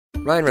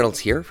Ryan Reynolds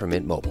here from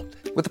Mint Mobile.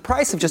 With the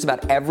price of just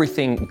about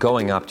everything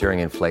going up during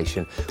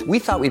inflation, we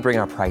thought we'd bring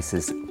our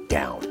prices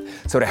down.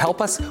 So to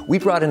help us, we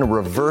brought in a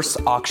reverse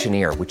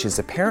auctioneer, which is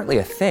apparently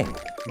a thing.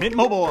 Mint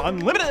Mobile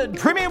Unlimited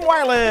Premium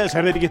Wireless.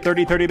 How to get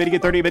 30, 30, bit to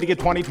get 30, bit to get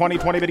 20, 20,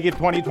 20, bit to get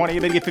 20, 20,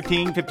 bit to get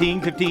 15,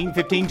 15, 15,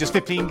 15, just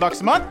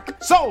 $15 a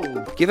month?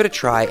 Sold! Give it a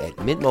try at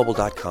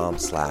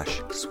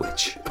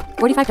mintmobile.com/switch.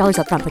 $45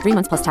 up front for 3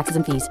 months plus taxes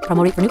and fees.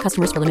 Promo rate for new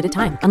customers for limited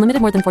time.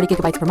 Unlimited more than 40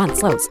 gigabytes per month.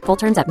 Slows full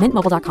terms at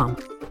mintmobile.com.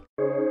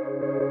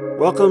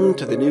 Welcome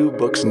to the New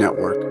Books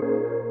Network.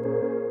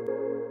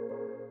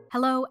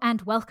 Hello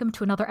and welcome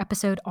to another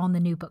episode on the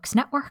New Books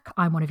Network.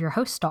 I'm one of your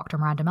hosts, Dr.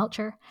 Miranda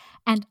Melcher,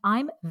 and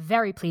I'm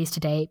very pleased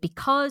today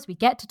because we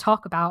get to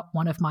talk about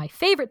one of my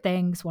favorite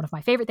things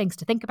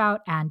to think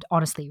about and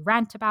honestly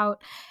rant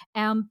about.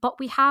 But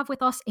we have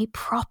with us a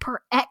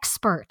proper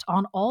expert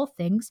on all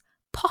things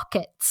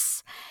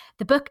pockets.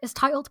 The book is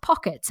titled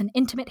Pockets, An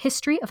Intimate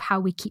History of How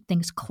We Keep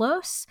Things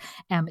Close.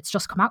 It's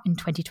just come out in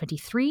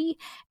 2023.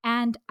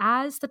 And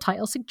as the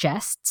title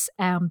suggests,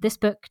 this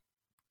book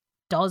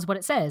does what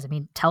it says. I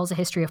mean, tells a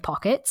history of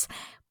pockets,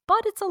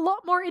 but it's a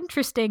lot more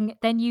interesting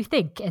than you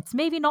think. It's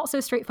maybe not so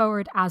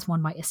straightforward as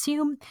one might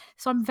assume.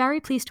 So I'm very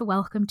pleased to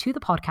welcome to the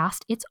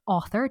podcast its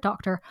author,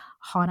 Dr.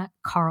 Hannah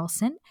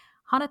Carlson.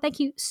 Hannah, thank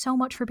you so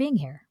much for being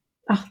here.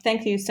 Oh,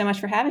 thank you so much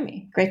for having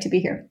me. Great to be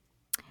here.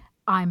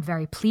 I'm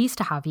very pleased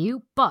to have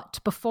you.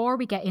 But before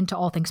we get into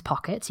all things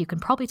pockets, you can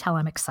probably tell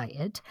I'm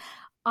excited.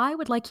 I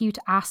would like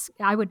to ask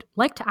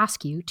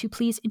you to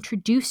please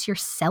introduce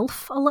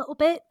yourself a little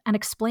bit and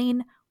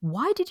explain,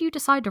 why did you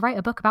decide to write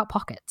a book about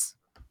pockets?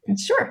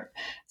 Sure.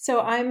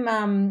 So I'm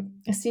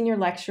a senior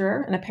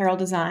lecturer in apparel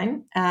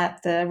design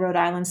at the Rhode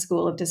Island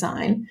School of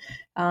Design.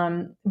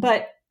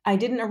 But I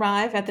didn't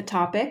arrive at the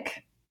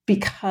topic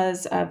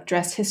because of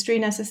dress history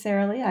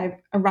necessarily. I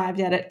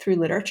arrived at it through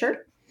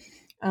literature.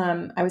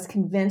 I was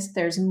convinced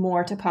there's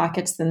more to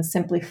pockets than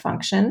simply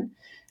function,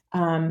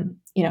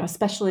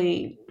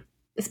 especially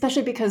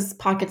because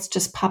pockets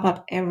just pop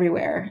up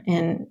everywhere.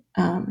 And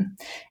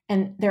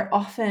they're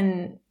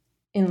often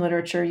in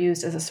literature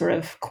used as a sort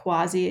of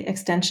quasi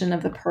extension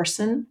of the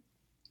person.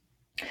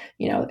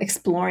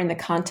 Exploring the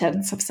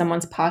contents of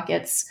someone's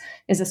pockets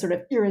is a sort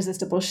of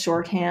irresistible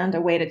shorthand,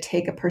 a way to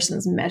take a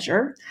person's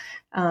measure.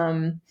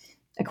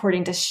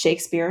 According to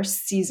Shakespeare,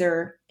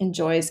 Caesar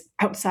enjoys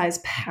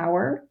outsized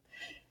power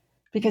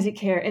because he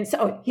cares. And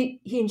so he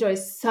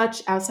enjoys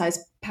such outsized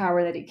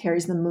power that he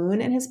carries the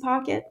moon in his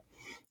pocket.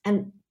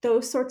 And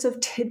those sorts of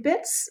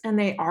tidbits, and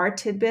they are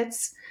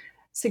tidbits,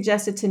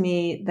 suggested to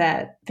me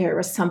that there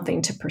was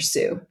something to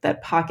pursue,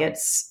 that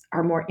pockets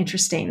are more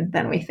interesting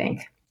than we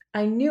think.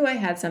 I knew I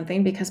had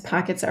something because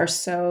pockets are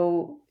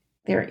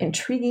they're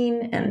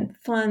intriguing and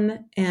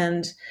fun.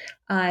 And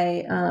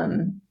I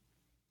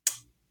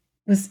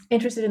was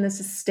interested in this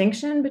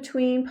distinction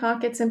between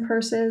pockets and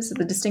purses.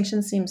 The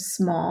distinction seems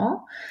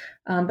small,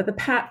 but the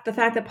fact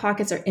that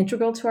pockets are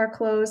integral to our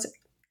clothes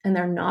and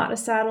they're not a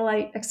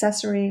satellite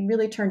accessory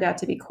really turned out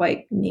to be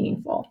quite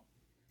meaningful.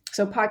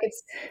 So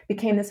pockets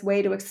became this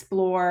way to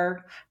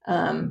explore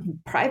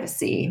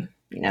privacy,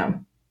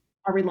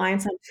 our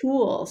reliance on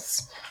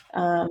tools,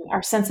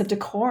 our sense of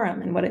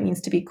decorum and what it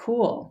means to be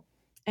cool,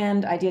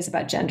 and ideas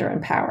about gender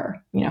and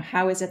power.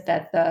 How is it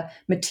that the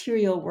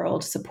material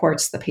world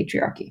supports the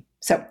patriarchy?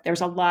 So there's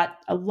a lot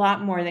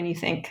more than you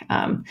think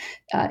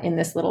in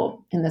this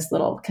little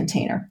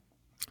container.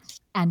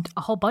 And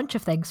a whole bunch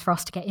of things for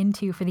us to get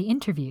into for the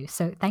interview.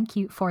 So thank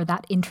you for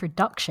that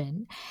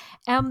introduction.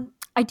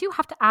 I do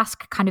have to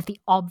ask kind of the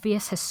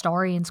obvious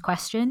historian's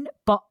question,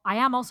 but I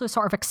am also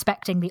sort of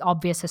expecting the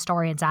obvious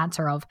historian's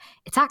answer of,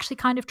 it's actually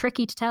kind of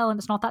tricky to tell and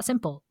it's not that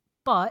simple.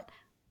 But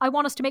I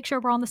want us to make sure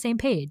we're on the same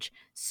page.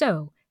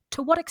 So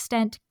to what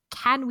extent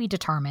can we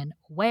determine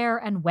where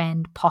and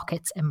when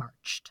pockets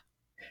emerged?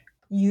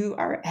 You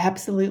are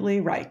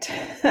absolutely right.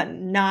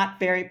 Not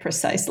very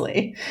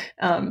precisely.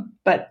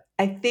 But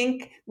I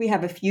think we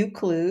have a few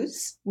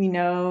clues. We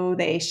know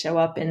they show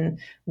up in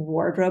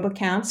wardrobe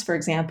accounts. For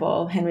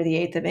example, Henry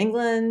VIII of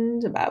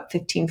England, about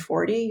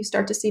 1540, you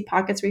start to see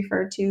pockets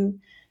referred to.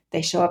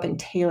 They show up in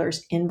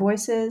tailors'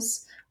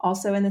 invoices,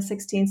 also in the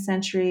 16th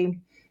century.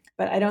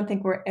 But I don't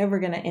think we're ever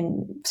going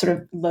to sort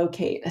of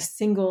locate a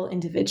single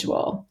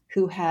individual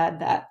who had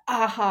that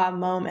aha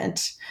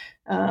moment.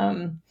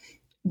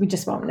 We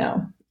just won't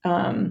know.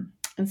 And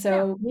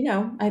so,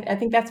 I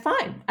think that's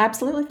fine.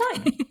 Absolutely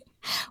fine.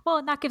 Well,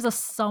 and that gives us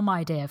some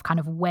idea of kind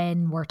of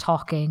when we're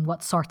talking,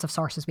 what sorts of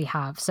sources we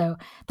have. So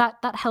that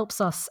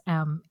helps us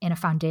in a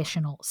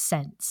foundational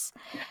sense.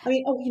 I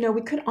mean,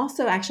 we could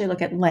also actually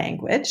look at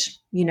language,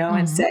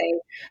 and say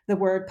the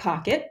word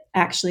pocket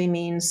actually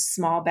means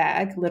small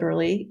bag.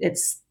 Literally,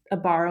 it's a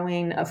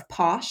borrowing of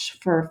poche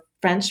for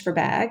French for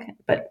bag,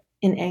 but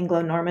in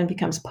Anglo-Norman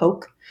becomes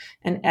poke,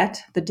 and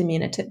et, the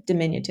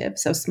diminutive,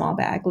 so small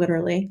bag,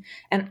 literally.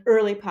 And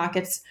early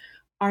pockets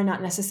are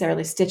not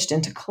necessarily stitched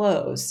into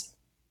clothes.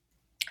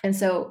 And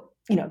so,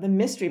 the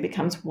mystery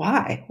becomes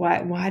why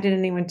did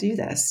anyone do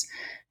this?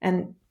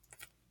 And,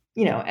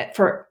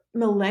 for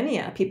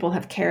millennia, people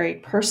have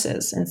carried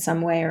purses in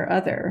some way or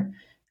other.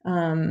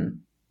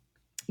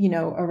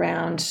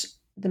 Around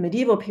the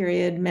medieval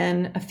period,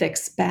 men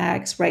affix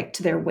bags right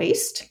to their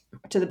waist,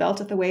 to the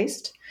belt at the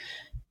waist.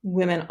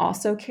 Women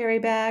also carry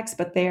bags,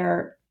 but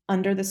they're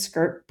under the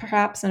skirt,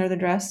 perhaps under the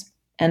dress,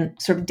 and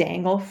sort of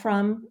dangle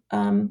from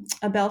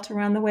a belt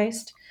around the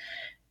waist.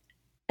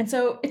 And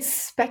so it's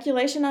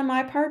speculation on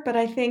my part, but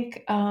I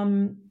think,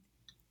 some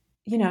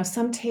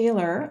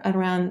tailor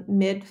around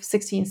mid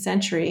 16th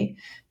century,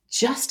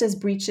 just as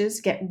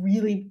breeches get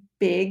really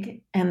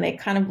big and they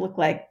kind of look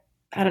like,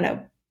 I don't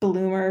know,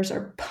 bloomers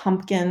or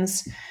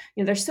pumpkins.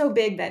 They're so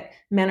big that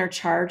men are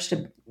charged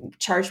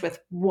with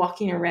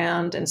walking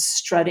around and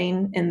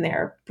strutting in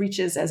their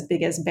breeches as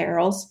big as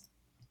barrels.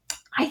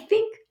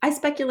 I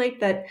speculate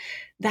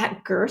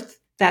that girth,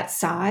 that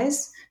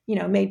size,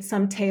 made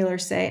some tailor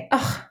say,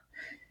 "Oh,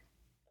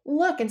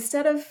 look,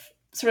 instead of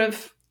sort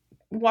of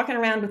walking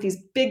around with these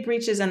big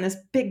breeches and this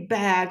big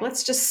bag,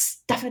 let's just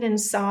stuff it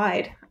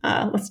inside.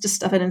 Let's just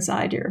stuff it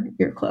inside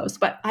your clothes."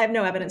 But I have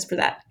no evidence for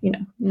that.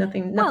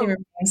 Nothing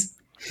remains.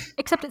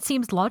 Except it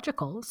seems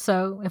logical.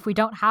 So if we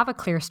don't have a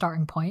clear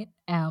starting point,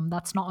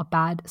 that's not a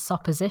bad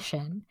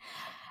supposition.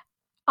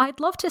 I'd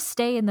love to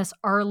stay in this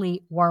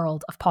early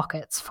world of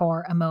pockets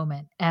for a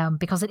moment,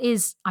 because it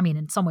is,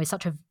 in some ways,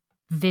 such a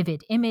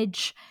vivid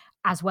image,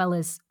 as well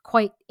as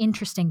quite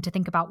interesting to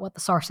think about what the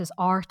sources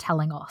are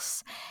telling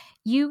us.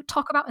 You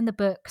talk about in the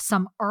book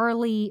some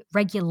early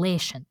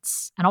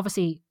regulations, and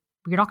obviously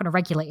you're not going to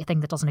regulate a thing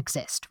that doesn't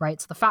exist, right?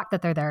 So the fact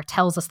that they're there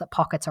tells us that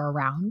pockets are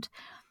around.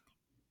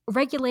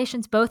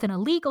 Regulations both in a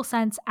legal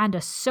sense and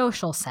a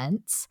social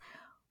sense.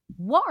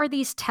 What are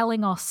these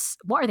telling us?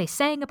 What are they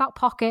saying about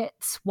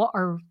pockets? What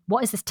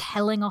is this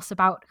telling us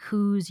about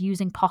who's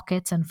using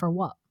pockets and for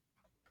what?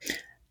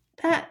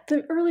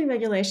 The early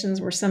regulations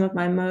were some of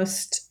my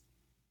most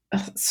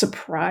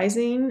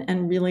surprising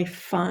and really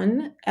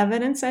fun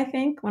evidence. I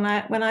think when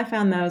I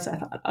found those, I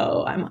thought,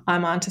 "Oh,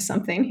 I'm onto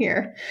something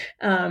here."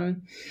 So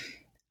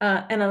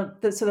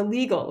the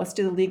legal. Let's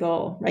do the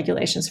legal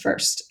regulations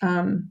first.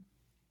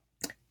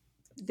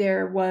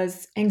 There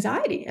was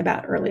anxiety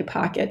about early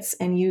pockets,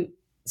 and you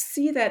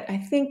see that. I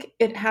think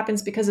it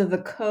happens because of the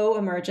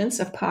co-emergence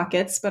of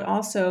pockets, but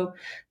also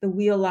the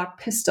wheel-lock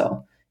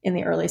pistol in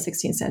the early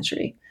 16th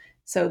century.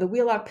 So the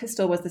wheel-lock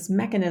pistol was this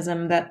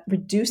mechanism that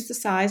reduced the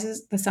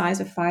size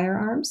of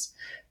firearms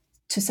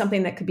to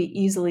something that could be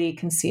easily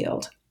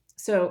concealed.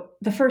 So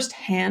the first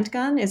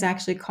handgun is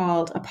actually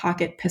called a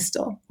pocket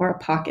pistol or a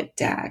pocket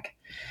dag.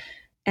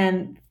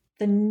 And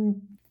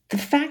the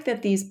fact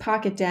that these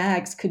pocket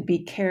dags could be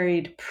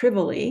carried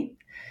privily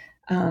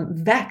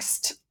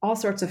vexed all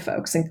sorts of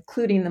folks,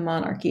 including the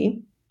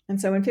monarchy. And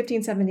so in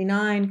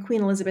 1579,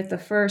 Queen Elizabeth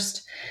I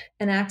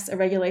enacts a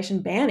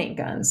regulation banning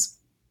guns.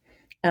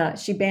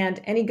 She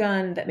banned any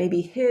gun that may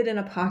be hid in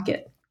a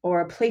pocket or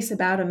a place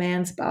about a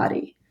man's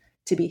body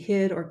to be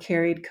hid or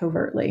carried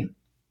covertly.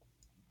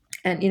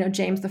 And,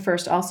 James I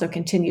also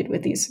continued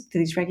with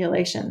these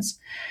regulations.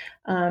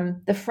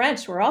 The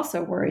French were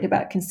also worried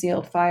about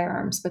concealed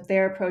firearms, but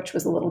their approach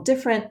was a little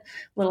different, a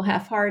little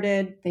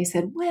half-hearted. They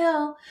said,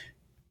 well,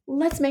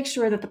 let's make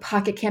sure that the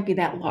pocket can't be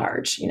that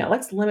large.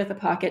 Let's limit the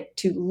pocket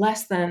to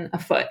less than a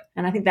foot.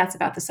 And I think that's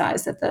about the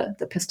size that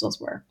the pistols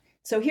were.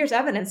 So here's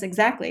evidence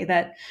exactly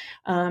that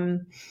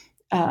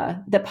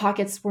the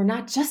pockets were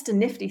not just a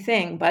nifty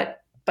thing,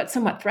 but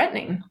somewhat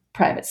threatening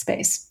private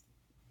space.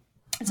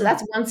 So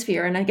that's one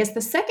sphere. And I guess the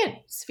second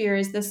sphere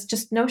is this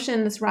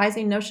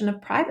rising notion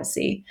of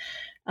privacy,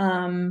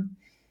 that,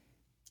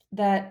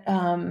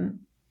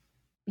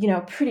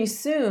 pretty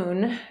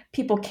soon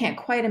people can't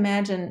quite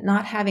imagine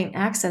not having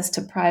access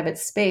to private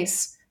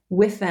space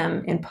with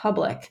them in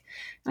public.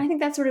 And I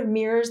think that sort of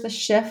mirrors the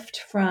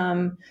shift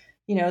from,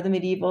 the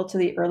medieval to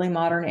the early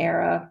modern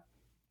era,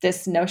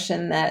 this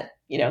notion that,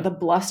 the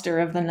bluster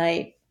of the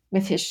knight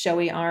with his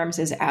showy arms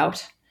is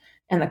out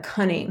and the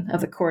cunning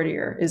of the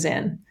courtier is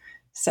in.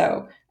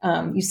 So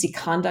you see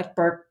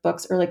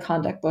early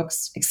conduct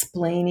books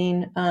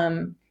explaining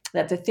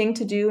that the thing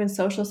to do in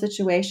social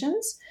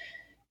situations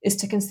is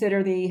to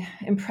consider the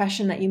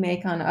impression that you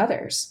make on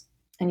others.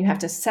 And you have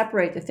to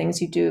separate the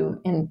things you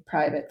do in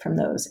private from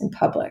those in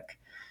public.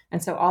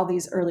 And so all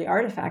these early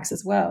artifacts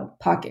as well,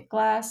 pocket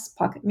glass,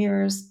 pocket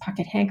mirrors,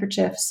 pocket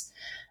handkerchiefs,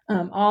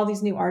 all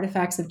these new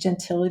artifacts of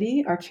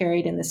gentility are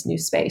carried in this new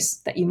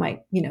space that you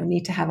might,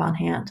 need to have on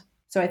hand.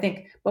 So I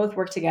think both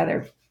work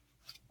together.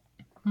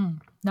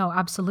 No,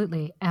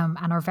 absolutely. And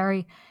are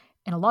very,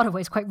 in a lot of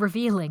ways, quite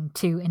revealing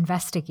to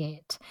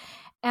investigate.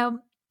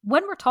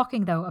 When we're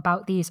talking, though,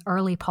 about these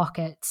early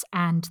pockets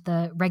and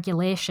the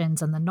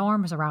regulations and the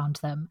norms around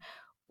them,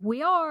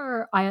 we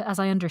are, as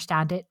I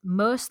understand it,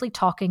 mostly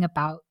talking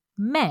about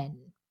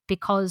men,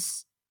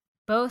 because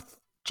both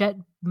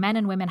men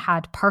and women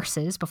had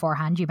purses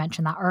beforehand. You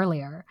mentioned that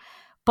earlier.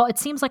 But it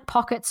seems like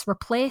pockets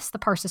replaced the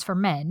purses for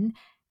men,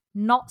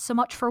 not so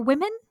much for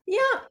women. Yeah,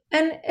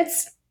 and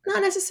it's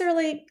not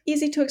necessarily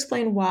easy to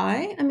explain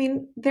why. I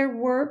mean, there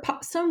were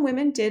some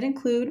women did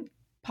include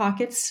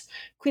pockets.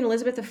 Queen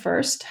Elizabeth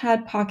I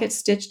had pockets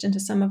stitched into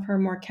some of her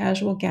more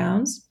casual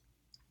gowns.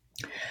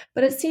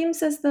 But it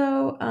seems as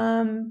though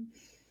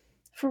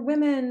for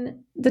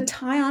women, the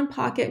tie-on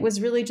pocket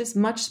was really just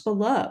much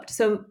beloved.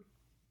 So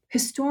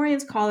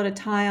historians call it a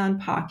tie-on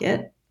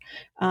pocket.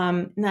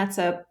 And that's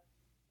a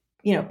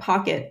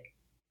pocket,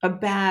 a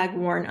bag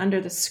worn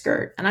under the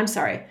skirt. And I'm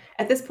sorry,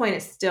 at this point,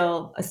 it's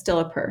still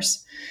a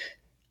purse.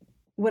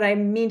 What I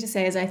mean to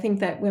say is I think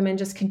that women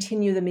just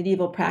continue the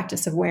medieval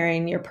practice of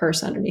wearing your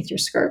purse underneath your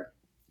skirt.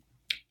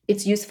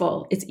 It's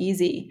useful. It's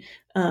easy.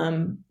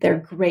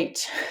 They're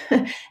great.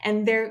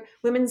 And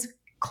women's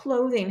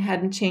clothing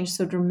hadn't changed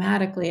so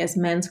dramatically as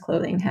men's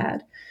clothing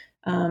had.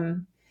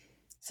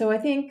 So I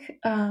think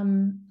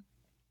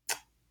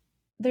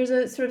there's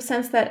a sort of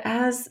sense that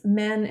as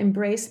men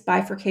embrace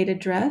bifurcated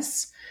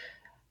dress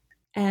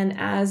and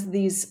as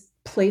these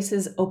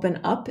places open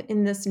up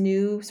in this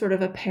new sort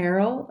of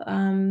apparel,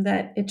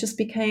 that it just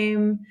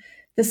became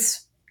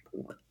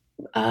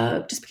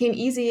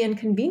easy and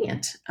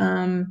convenient.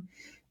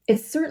 It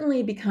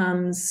certainly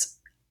becomes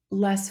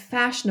less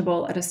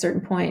fashionable at a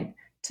certain point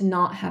to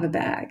not have a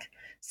bag.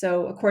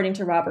 So according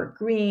to Robert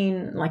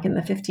Greene, like in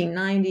the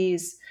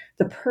 1590s,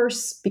 the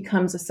purse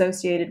becomes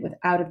associated with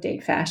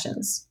out-of-date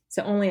fashions.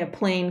 So only a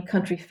plain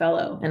country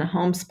fellow in a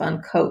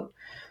homespun coat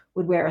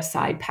would wear a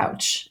side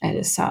pouch at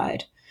his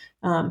side.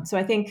 So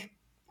I think,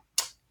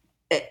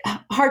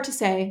 hard to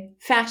say,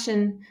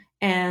 fashion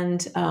and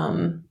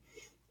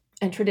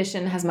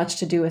tradition has much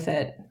to do with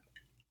it,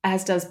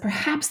 as does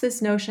perhaps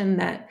this notion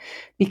that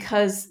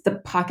because the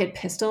pocket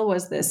pistol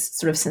was this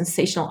sort of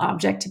sensational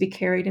object to be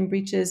carried in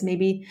breeches,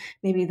 maybe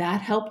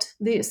that helped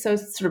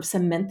sort of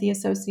cement the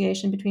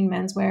association between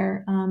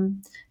menswear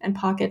and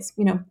pockets.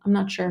 I'm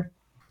not sure.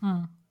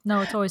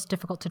 No, it's always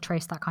difficult to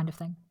trace that kind of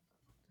thing.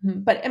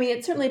 But I mean,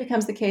 it certainly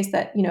becomes the case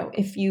that,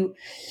 if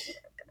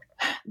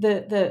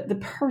the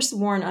purse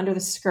worn under the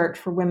skirt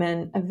for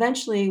women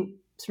eventually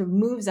sort of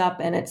moves up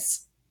and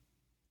it's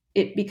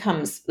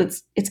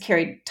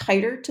carried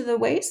tighter to the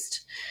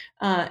waist,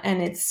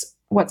 and it's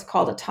what's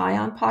called a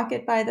tie-on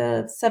pocket by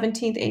the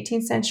 17th,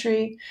 18th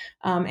century.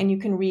 And you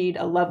can read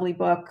a lovely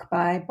book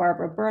by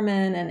Barbara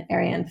Berman and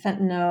Ariane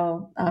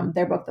Fentino.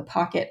 Their book, The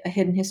Pocket, A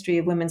Hidden History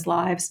of Women's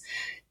Lives,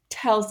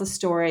 tells the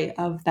story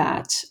of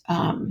that.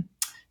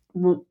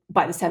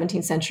 By the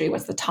 17th century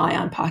was the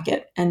tie-on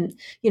pocket. And,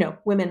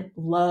 women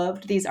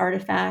loved these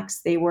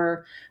artifacts. They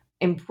were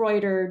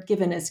embroidered,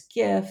 given as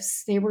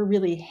gifts. They were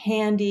really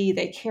handy.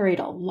 They carried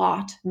a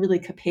lot, really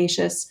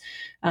capacious.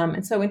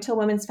 And so until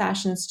women's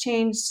fashions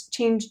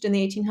changed in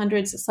the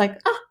 1800s, it's like,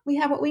 we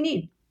have what we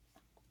need.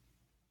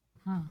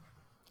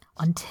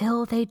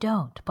 Until they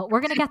don't, but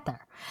we're going to get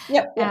there.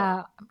 Yep.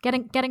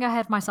 Getting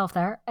ahead of myself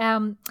there.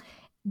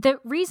 The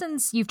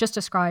reasons you've just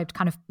described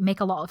kind of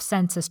make a lot of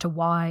sense as to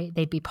why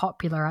they'd be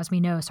popular. As we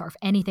know, sort of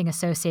anything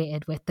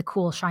associated with the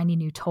cool, shiny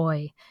new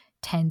toy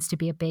tends to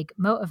be a big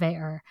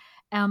motivator.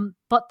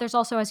 But there's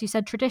also, as you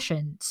said,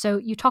 tradition. So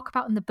you talk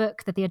about in the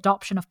book that the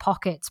adoption of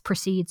pockets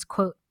proceeds,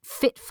 quote,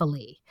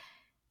 fitfully.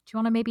 Do you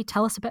want to maybe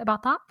tell us a bit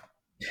about that?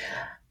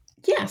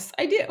 Yes,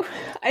 I do.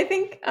 I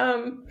think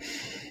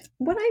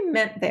what I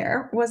meant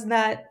there was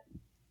that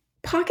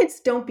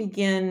pockets don't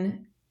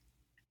begin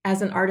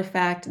as an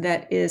artifact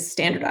that is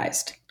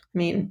standardized. I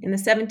mean, in the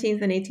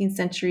 17th and 18th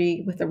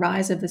century, with the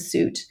rise of the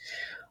suit,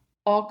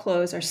 all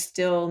clothes are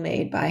still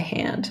made by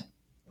hand.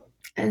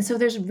 And so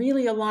there's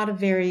really a lot of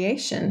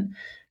variation.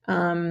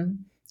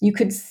 You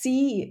could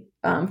see,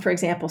 for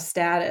example,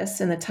 status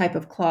in the type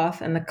of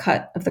cloth and the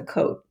cut of the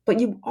coat. But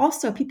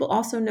people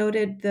also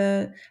noted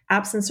the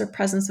absence or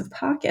presence of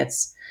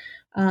pockets.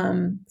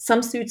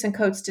 Some suits and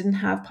coats didn't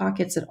have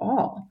pockets at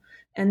all.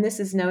 And this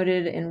is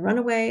noted in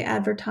runaway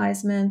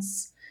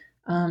advertisements,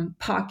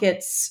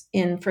 pockets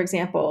in, for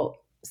example,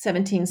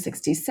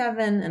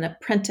 1767, an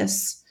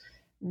apprentice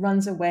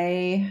runs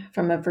away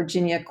from a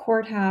Virginia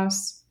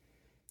courthouse.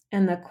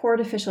 And the court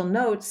official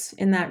notes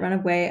in that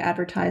runaway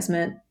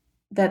advertisement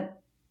that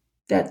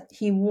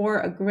he wore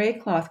a gray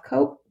cloth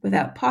coat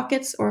without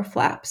pockets or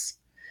flaps.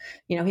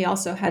 He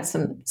also had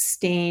some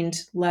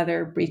stained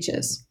leather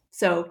breeches.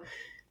 So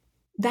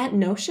that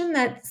notion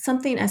that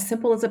something as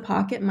simple as a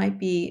pocket might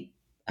be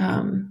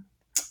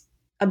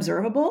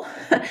observable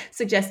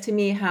suggests to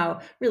me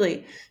how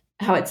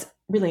it's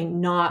really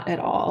not at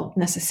all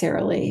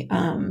necessarily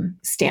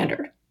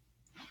standard.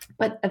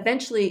 But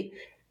eventually,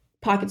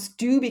 pockets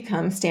do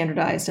become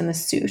standardized in the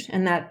suit,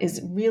 and that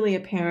is really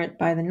apparent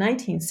by the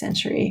 19th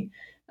century.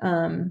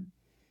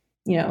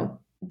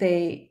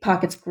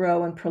 Pockets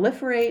grow and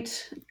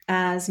proliferate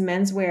as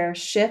menswear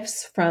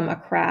shifts from a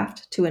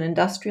craft to an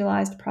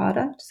industrialized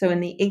product. So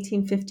in the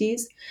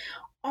 1850s,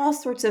 all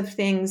sorts of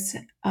things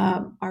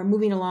are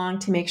moving along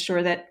to make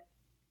sure that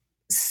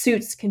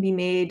suits can be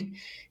made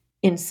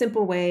in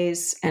simple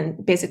ways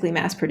and basically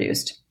mass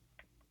produced.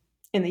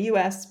 In the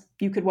US,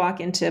 you could walk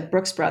into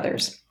Brooks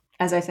Brothers,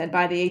 as I said,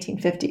 by the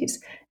 1850s,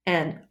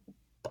 and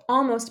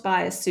almost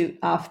buy a suit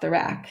off the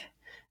rack.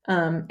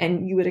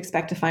 And you would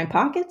expect to find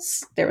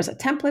pockets. There was a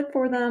template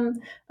for them.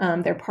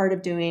 They're part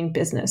of doing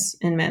business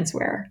in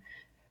menswear.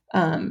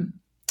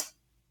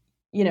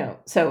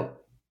 So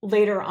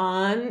later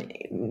on,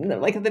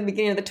 like at the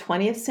beginning of the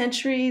 20th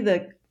century,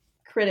 the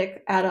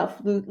critic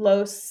Adolf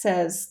Loos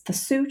says the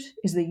suit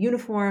is the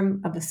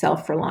uniform of the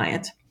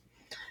self-reliant.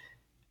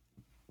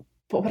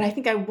 But what I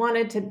think I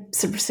wanted to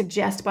sort of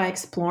suggest by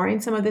exploring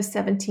some of this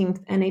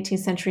 17th and 18th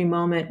century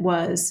moment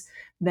was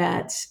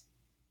that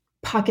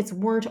pockets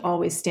weren't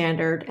always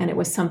standard, and it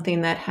was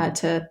something that had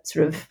to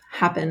sort of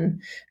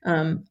happen,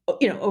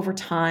 over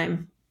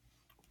time.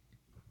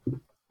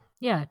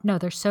 Yeah, no,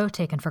 they're so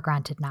taken for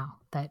granted now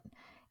that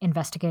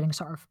investigating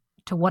sort of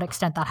to what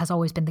extent that has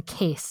always been the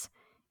case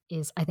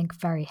is, I think,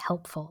 very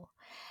helpful.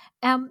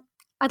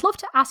 I'd love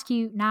to ask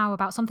you now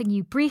about something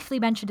you briefly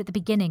mentioned at the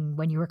beginning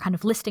when you were kind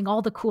of listing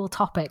all the cool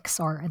topics,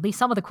 or at least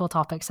some of the cool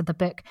topics that the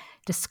book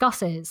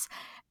discusses,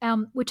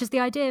 which is the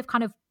idea of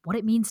kind of what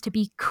it means to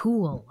be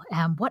cool.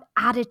 What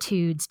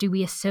attitudes do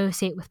we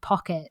associate with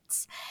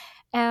pockets?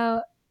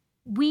 I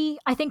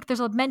think there's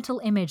a mental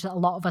image that a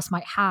lot of us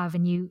might have,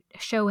 and you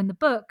show in the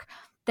book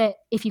that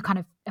if you kind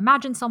of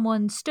imagine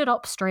someone stood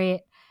up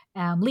straight,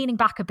 leaning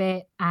back a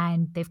bit,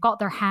 and they've got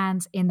their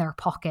hands in their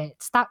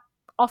pockets, that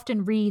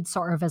often reads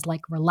sort of as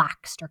like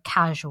relaxed or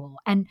casual.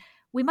 And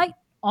we might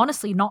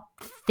honestly not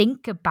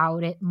think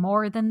about it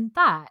more than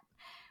that.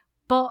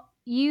 But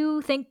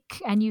you think,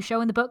 and you show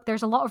in the book,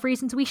 there's a lot of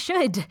reasons we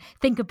should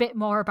think a bit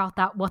more about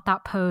that, what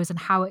that pose and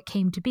how it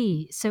came to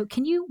be. So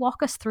can you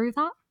walk us through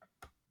that?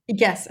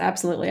 Yes,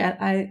 absolutely.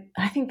 I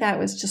think that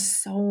was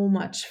just so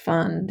much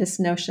fun. This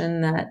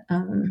notion that,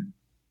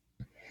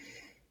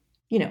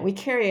 we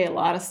carry a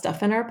lot of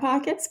stuff in our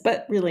pockets,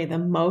 but really the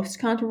most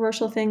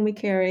controversial thing we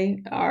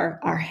carry are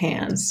our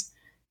hands.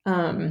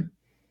 And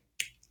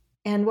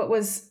what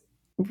was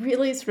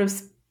really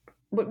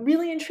what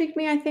really intrigued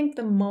me, I think,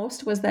 the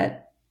most was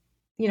that,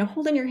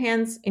 holding your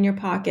hands in your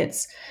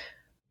pockets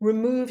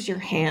removes your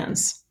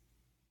hands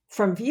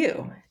from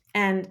view.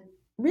 And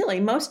really,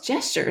 most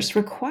gestures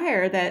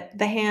require that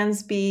the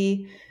hands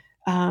be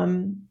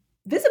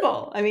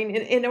visible. I mean,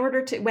 in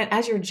order to,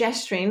 as you're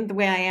gesturing the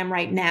way I am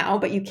right now,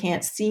 but you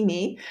can't see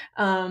me,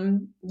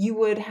 you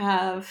would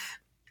have,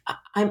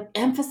 I'm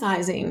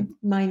emphasizing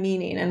my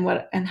meaning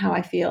and how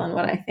I feel and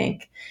what I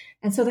think.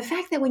 And so the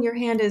fact that when your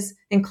hand is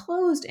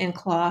enclosed in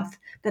cloth,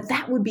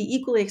 that would be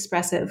equally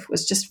expressive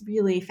was just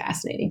really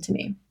fascinating to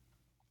me.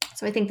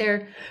 So I think there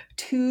are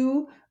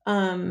two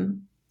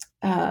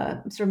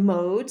sort of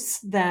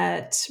modes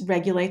that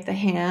regulate the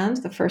hand.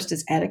 The first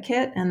is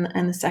etiquette,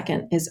 and the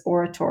second is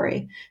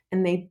oratory,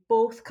 and they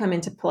both come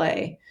into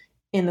play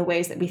in the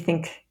ways that we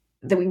think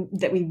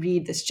that we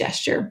read this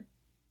gesture.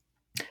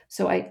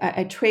 So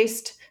I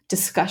traced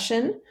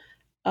discussion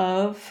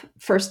of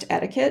first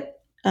etiquette,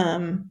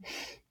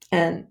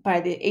 and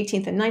by the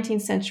 18th and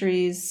 19th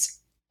centuries,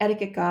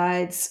 etiquette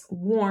guides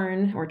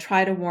warn or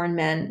try to warn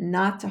men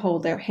not to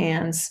hold their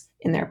hands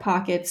in their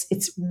pockets.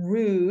 It's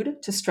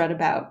rude to strut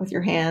about with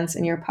your hands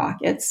in your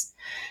pockets.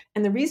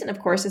 And the reason, of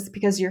course, is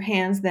because your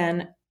hands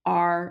then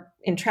are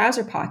in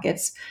trouser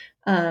pockets.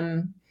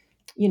 They're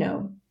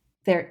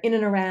in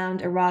and around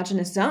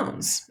erogenous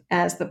zones,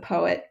 as the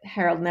poet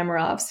Harold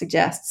Nemerov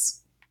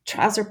suggests.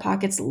 Trouser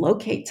pockets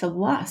locate to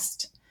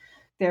lust.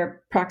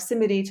 Their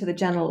proximity to the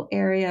genital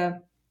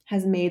area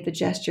has made the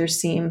gesture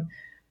seem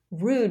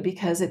rude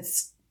because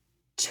it's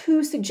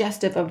too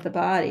suggestive of the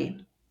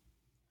body.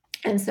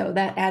 And so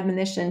that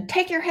admonition,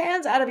 take your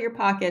hands out of your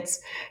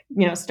pockets,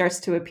 starts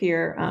to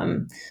appear,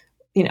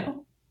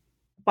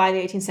 by the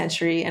 18th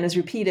century, and is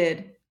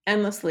repeated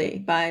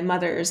endlessly by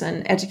mothers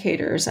and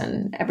educators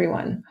and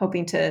everyone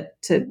hoping to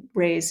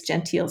raise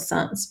genteel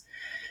sons.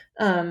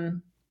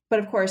 But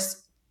of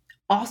course,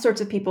 all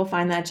sorts of people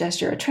find that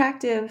gesture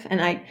attractive.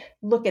 And I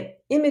look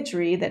at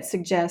imagery that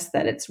suggests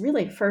that it's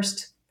really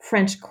first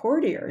French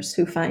courtiers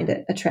who find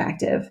it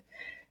attractive.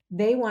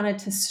 They wanted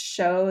to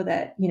show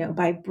that,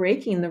 by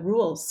breaking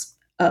rules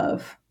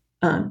of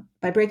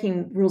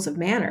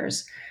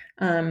manners,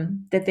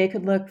 that they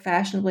could look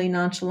fashionably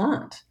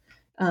nonchalant.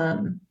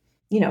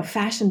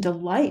 Fashion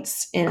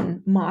delights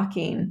in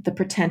mocking the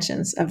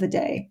pretensions of the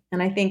day.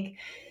 And I think,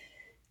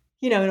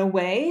 in a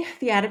way,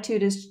 the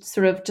attitude is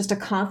sort of just a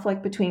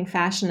conflict between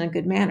fashion and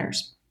good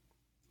manners.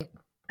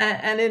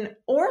 And in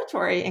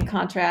oratory, in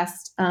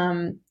contrast,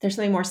 there's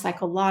something more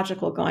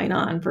psychological going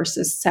on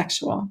versus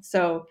sexual.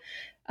 So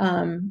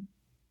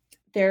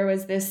there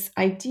was this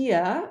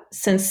idea,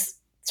 since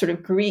sort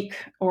of Greek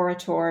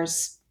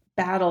orators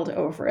battled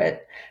over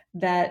it,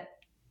 that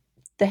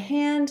the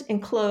hand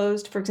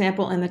enclosed, for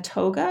example, in the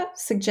toga,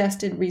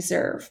 suggested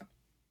reserve.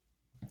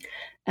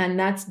 And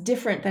that's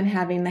different than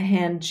having the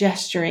hand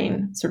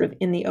gesturing sort of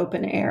in the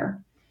open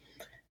air.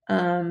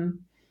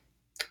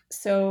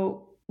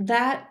 So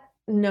that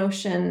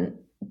notion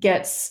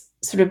gets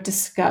sort of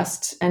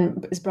discussed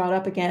and is brought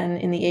up again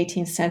in the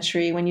 18th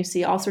century when you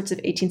see all sorts of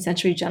 18th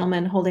century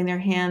gentlemen holding their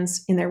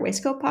hands in their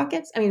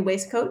waistcoats,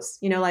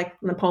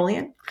 like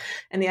Napoleon.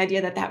 And the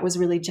idea that was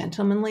really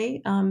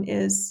gentlemanly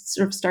is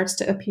sort of starts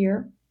to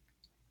appear.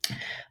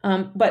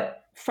 But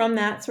from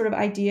that sort of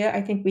idea,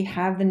 I think we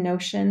have the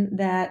notion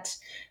that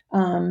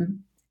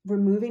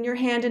removing your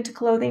hand into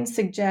clothing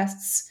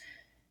suggests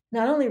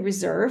not only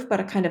reserve, but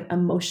a kind of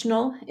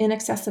emotional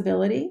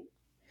inaccessibility.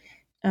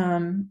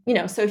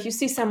 So if you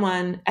see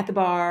someone at the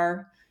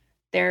bar,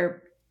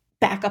 they're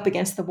back up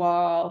against the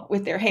wall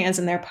with their hands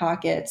in their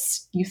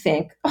pockets, you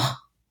think, oh,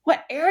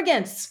 what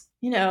arrogance,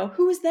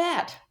 who is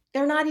that?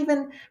 They're not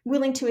even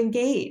willing to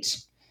engage.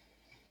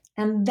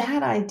 And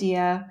that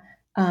idea,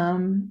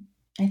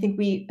 I think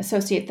we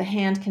associate the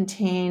hand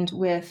contained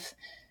with,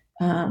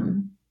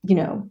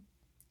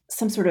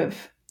 some sort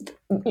of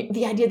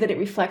the idea that it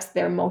reflects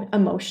their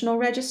emotional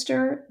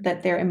register,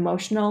 that their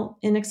emotional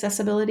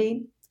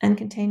inaccessibility and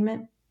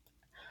containment.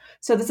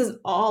 So this is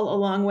all a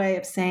long way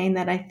of saying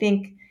that I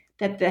think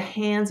that the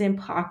hands in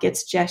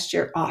pockets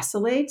gesture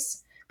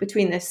oscillates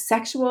between the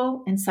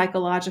sexual and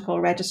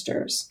psychological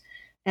registers.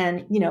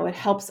 And, it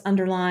helps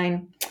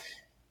underline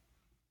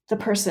the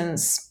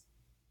person's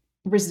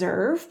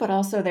reserve, but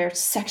also their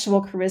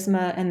sexual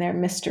charisma and their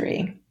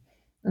mystery.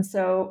 And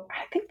so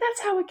I think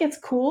that's how it gets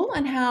cool,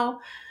 and how,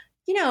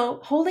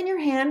 holding your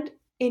hand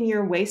in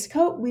your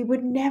waistcoat, we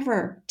would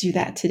never do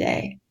that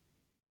today.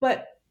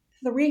 But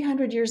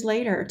 300 years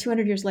later,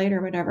 200 years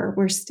later, whatever,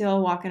 we're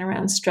still walking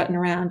around, strutting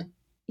around.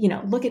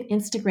 Look at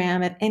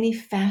Instagram, at any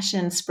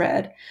fashion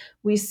spread.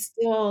 We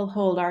still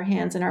hold our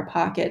hands in our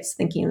pockets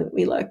thinking that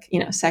we look,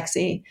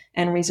 sexy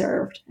and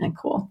reserved and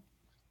cool.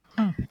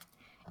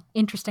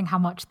 Interesting how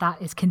much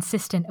that is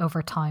consistent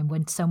over time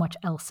when so much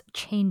else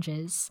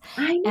changes.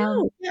 I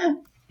know. Yeah.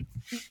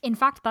 In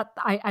fact, that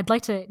I'd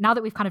like to, now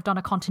that we've kind of done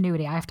a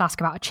continuity, I have to ask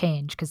about a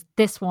change, because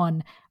this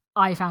one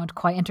I found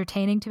quite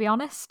entertaining, to be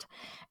honest.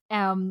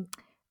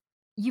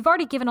 You've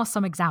already given us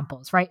some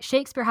examples, right?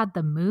 Shakespeare had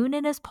the moon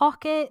in his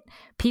pocket.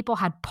 People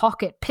had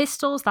pocket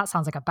pistols. That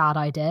sounds like a bad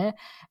idea.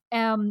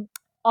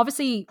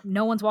 Obviously,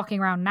 no one's walking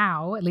around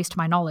now, at least to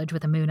my knowledge,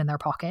 with a moon in their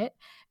pocket,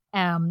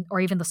 or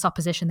even the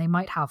supposition they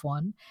might have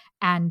one.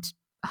 And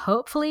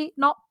hopefully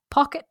not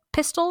pocket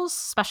pistols,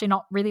 especially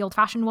not really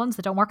old-fashioned ones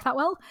that don't work that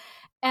well.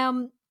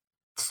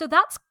 So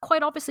that's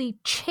quite obviously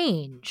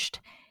changed.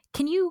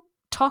 Can you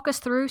talk us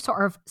through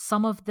sort of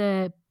some of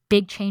the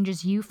big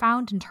changes you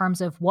found in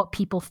terms of what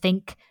people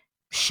think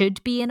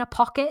should be in a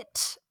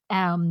pocket,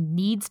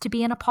 needs to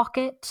be in a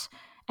pocket,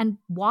 and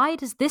why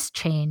does this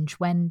change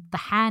when the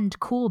hand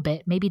cool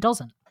bit maybe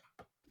doesn't?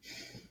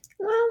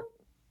 Well,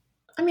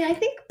 I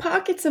think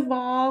pockets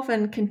evolve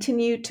and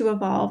continue to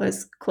evolve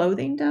as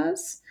clothing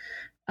does,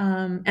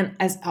 and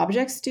as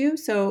objects do.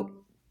 So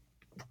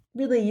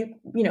really,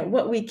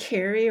 what we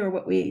carry or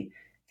what we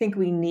think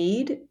we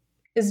need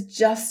is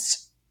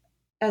just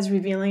as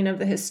revealing of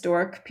the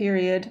historic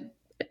period,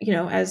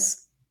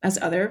 as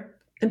other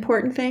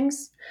important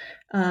things.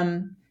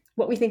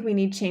 What we think we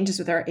need changes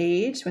with our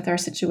age, with our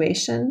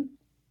situation.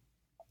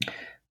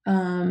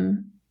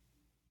 So,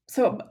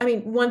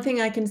 one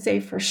thing I can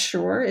say for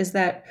sure is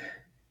that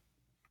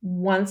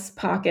once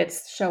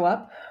pockets show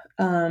up,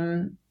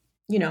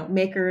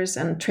 makers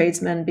and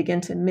tradesmen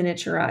begin to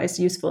miniaturize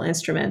useful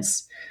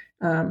instruments,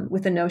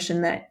 with the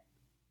notion that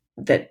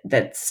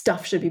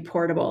stuff should be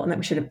portable and that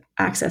we should have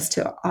access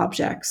to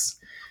objects.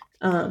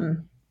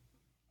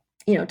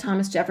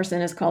 Thomas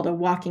Jefferson is called a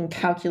walking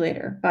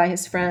calculator by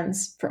his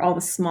friends for all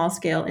the small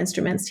scale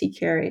instruments he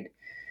carried.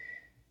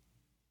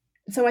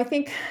 So I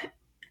think,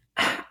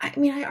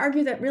 I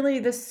argue that really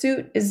the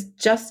suit is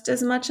just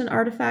as much an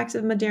artifact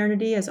of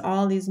modernity as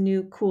all these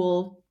new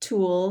cool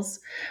tools,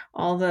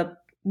 all the,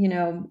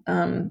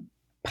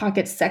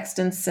 pocket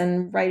sextants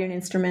and writing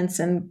instruments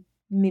and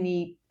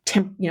mini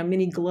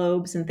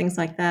globes and things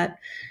like that.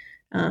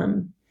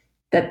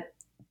 That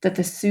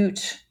the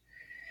suit,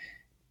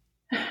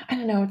 I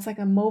don't know, it's like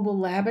a mobile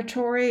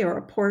laboratory or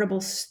a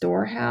portable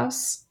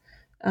storehouse.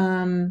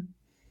 And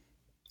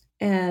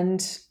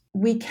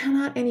we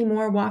cannot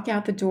anymore walk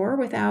out the door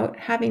without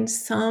having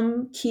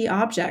some key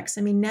objects.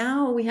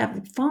 Now we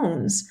have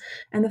phones,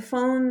 and the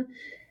phone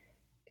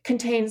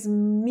contains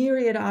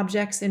myriad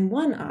objects in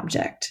one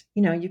object.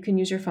 You can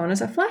use your phone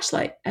as a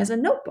flashlight, as a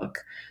notebook,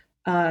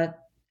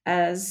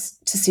 as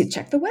to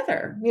check the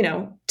weather,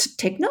 to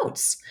take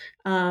notes.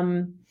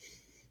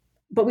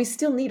 But we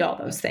still need all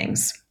those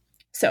things.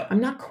 So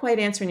I'm not quite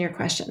answering your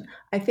question.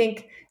 I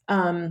think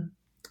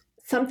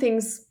some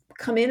things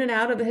come in and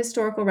out of the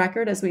historical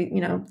record as we,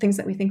 things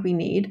that we think we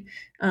need.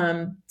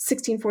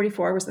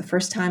 1644 was the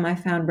first time I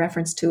found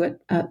reference to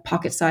a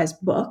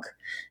pocket-sized book,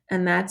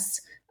 and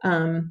that's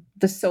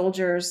the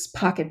soldier's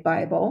pocket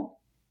Bible.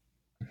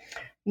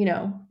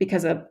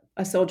 Because a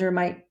soldier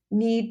might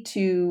need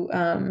to,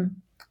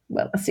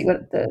 let's see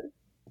what the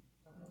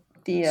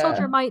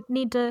soldier might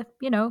need to,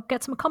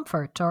 get some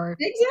comfort or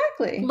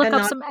exactly look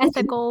up some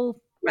ethical,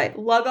 right?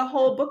 Lug a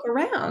whole book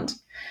around.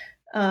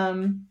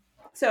 I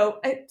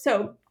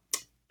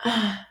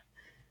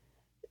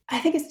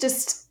think it's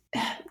just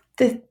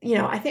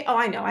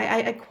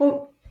I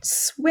quote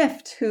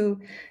Swift,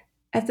 who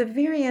at the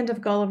very end of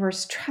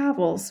Gulliver's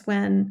Travels,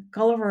 when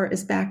Gulliver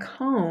is back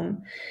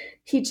home,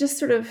 he just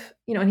sort of,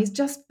 and he's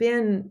just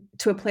been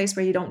to a place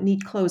where you don't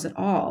need clothes at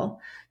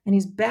all. And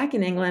he's back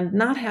in England,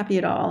 not happy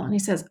at all. And he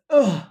says,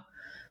 "Oh,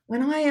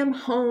 when I am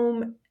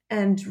home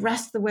and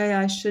dressed the way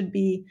I should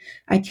be,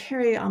 I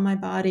carry on my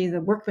body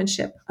the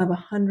workmanship of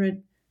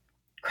 100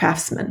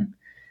 craftsmen."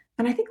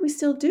 And I think we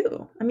still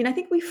do. I mean, I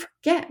think we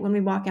forget when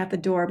we walk out the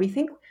door. We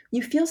think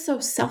you feel so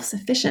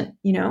self-sufficient,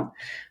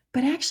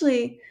 but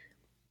actually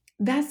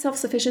that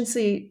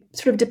self-sufficiency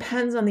sort of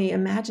depends on the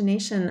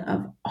imagination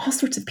of all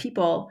sorts of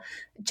people,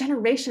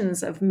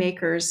 generations of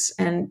makers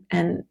and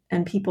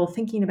people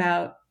thinking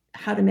about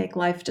how to make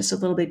life just a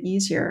little bit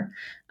easier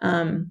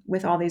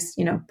with all these,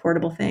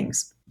 portable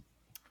things.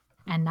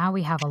 And now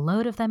we have a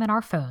load of them in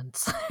our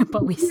phones,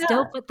 but we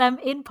still put them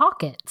in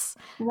pockets.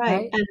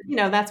 Right.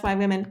 And, that's why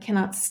women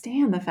cannot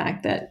stand the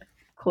fact that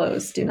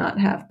clothes do not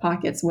have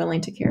pockets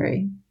willing to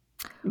carry,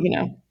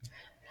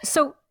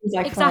 So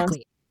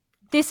exactly.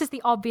 This is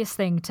the obvious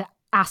thing to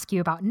ask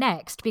you about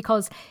next,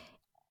 because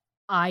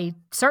I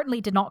certainly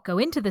did not go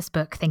into this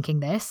book thinking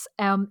this.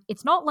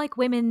 It's not like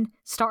women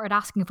started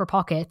asking for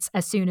pockets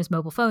as soon as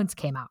mobile phones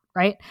came out,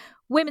 right?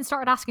 Women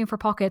started asking for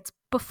pockets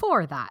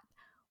before that.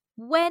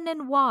 When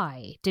and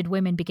why did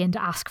women begin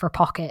to ask for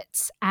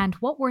pockets, and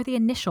what were the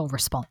initial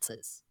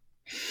responses?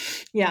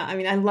 Yeah, I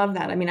mean, I love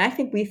that. I mean, I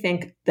think we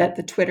think that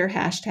the Twitter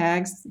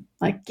hashtags,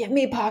 like "give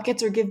me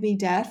pockets" or "give me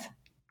death,"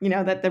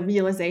 that the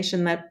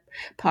realization that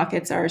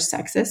pockets are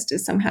sexist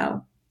is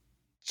somehow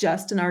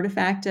just an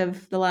artifact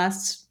of the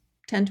last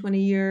 10,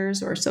 20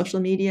 years or social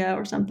media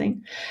or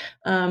something.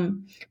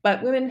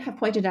 But women have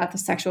pointed out the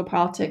sexual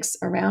politics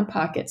around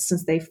pockets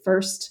since they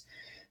first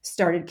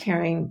started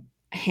carrying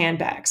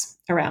handbags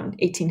around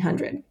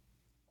 1800.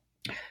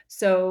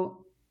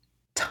 So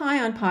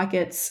tie-on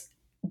pockets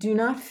do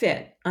not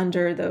fit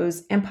under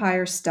those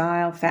empire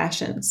style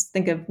fashions.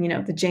 Think of,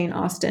 the Jane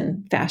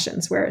Austen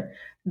fashions where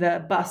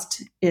the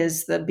bust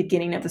is the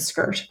beginning of the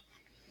skirt.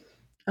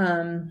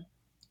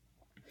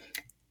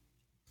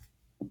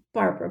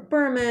 Barbara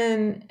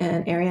Berman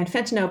and Ariane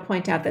Fentineau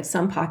point out that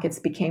some pockets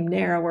became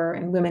narrower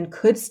and women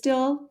could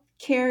still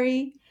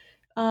carry,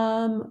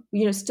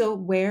 still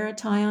wear a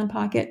tie-on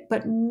pocket,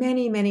 but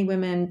many, many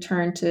women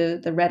turned to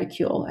the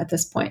reticule at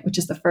this point, which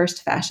is the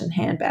first fashion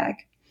handbag.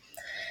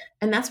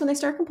 And that's when they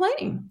start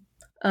complaining.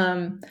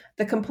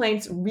 The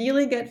complaints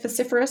really get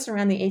vociferous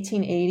around the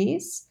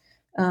 1880s,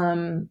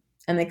 and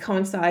they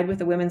coincide with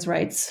the women's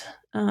rights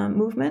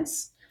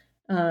movements.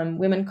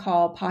 Women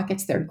call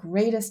pockets their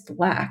greatest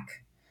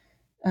lack.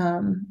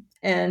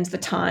 And the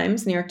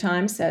Times, New York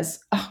Times,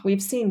 says,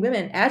 "We've seen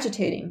women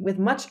agitating with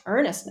much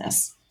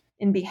earnestness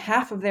in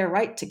behalf of their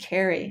right to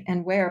carry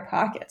and wear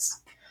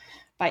pockets."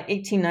 By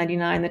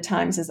 1899, the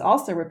Times is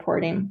also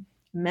reporting,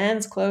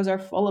 "Men's clothes are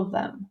full of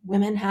them.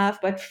 Women have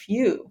but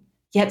few,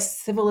 yet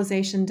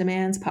civilization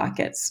demands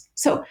pockets."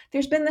 So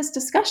there's been this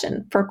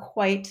discussion for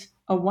quite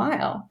a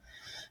while.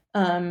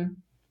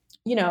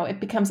 It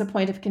becomes a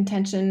point of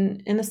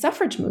contention in the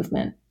suffrage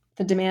movement.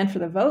 The demand for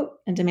the vote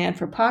and demand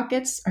for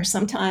pockets are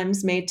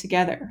sometimes made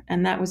together.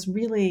 And that was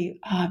really,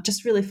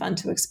 just really fun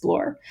to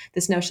explore,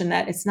 this notion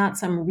that it's not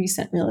some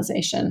recent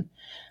realization.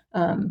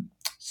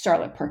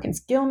 Charlotte Perkins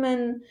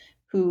Gilman,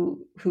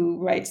 who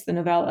writes the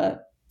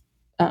novella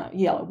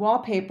Yellow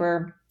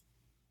Wallpaper,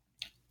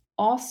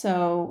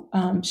 also,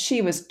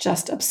 she was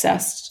just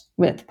obsessed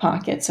with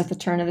pockets at the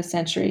turn of the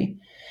century.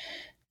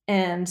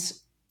 And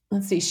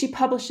let's see, she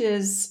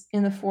publishes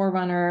in the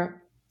Forerunner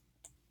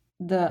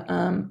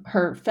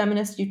her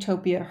feminist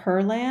utopia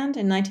Herland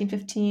in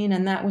 1915,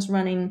 and that was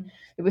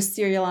it was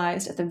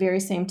serialized at the very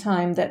same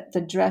time that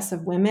The Dress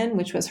of Women,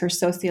 which was her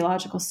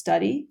sociological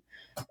study,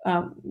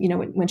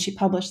 when she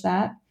published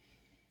that.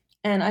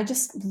 And I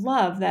just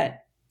love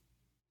that,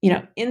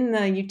 in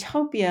the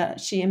utopia,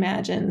 she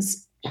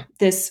imagines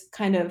this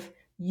kind of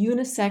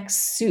unisex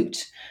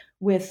suit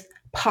with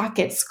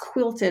pockets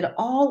quilted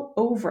all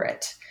over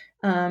it.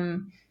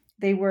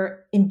 They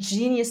were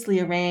ingeniously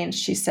arranged,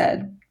 she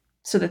said,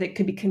 so that it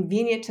could be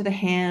convenient to the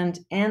hand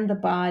and the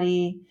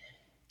body.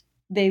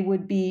 They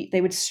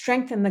would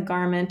strengthen the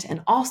garment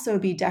and also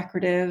be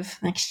decorative.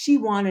 Like, she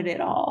wanted it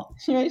all.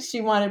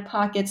 She wanted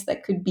pockets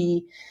that could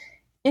be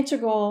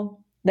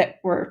integral,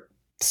 that were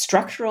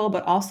structural,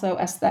 but also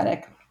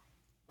aesthetic.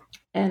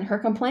 And her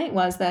complaint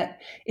was that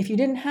if you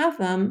didn't have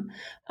them,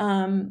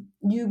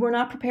 you were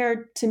not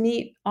prepared to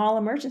meet all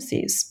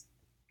emergencies.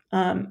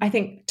 I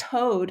think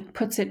Toad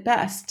puts it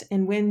best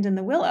in Wind in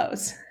the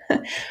Willows.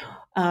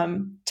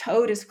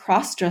 Toad is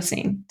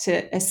cross-dressing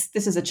this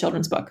is a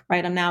children's book,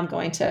 right? I'm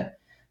going to,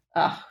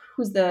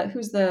 who's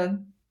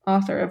the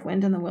author of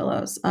Wind in the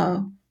Willows?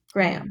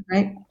 Graham,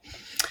 right?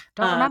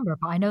 Don't remember,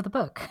 but I know the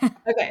book.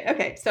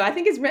 Okay. So I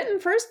think it's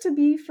written first to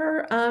be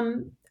for,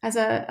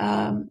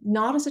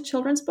 not as a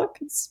children's book.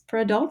 It's for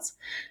adults.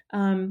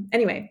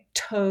 Anyway,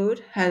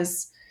 Toad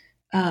has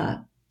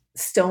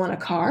stolen a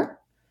car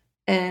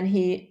and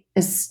he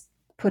is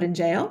put in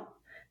jail.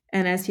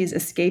 And as he's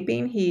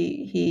escaping,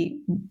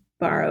 he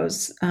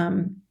borrows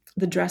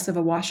the dress of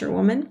a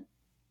washerwoman.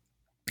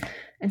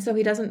 And so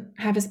he doesn't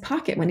have his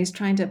pocket when he's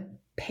trying to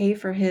pay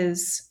for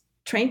his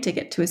train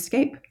ticket to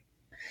escape.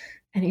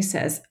 And he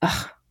says,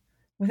 ugh,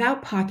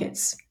 without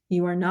pockets,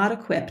 you are not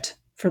equipped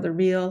for the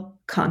real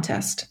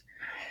contest.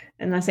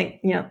 And I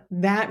think,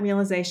 that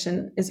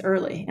realization is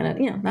early.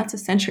 And, that's a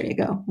century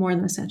ago, more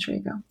than a century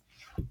ago.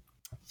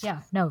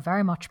 Yeah, no,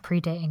 very much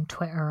predating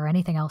Twitter or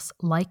anything else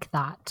like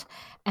that.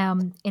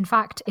 In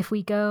fact, if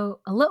we go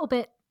a little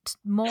bit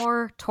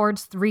more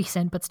towards the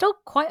recent, but still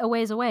quite a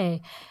ways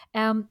away,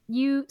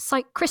 you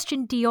cite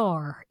Christian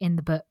Dior in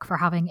the book for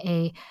having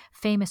a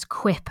famous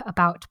quip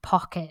about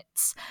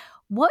pockets.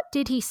 What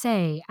did he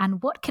say,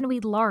 and what can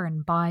we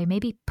learn by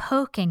maybe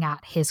poking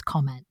at his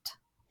comment?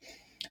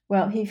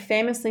 Well, he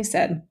famously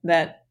said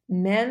that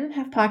men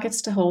have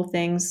pockets to hold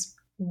things,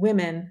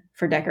 women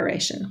for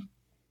decoration.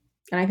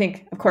 And I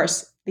think, of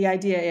course, the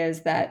idea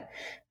is that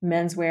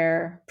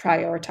menswear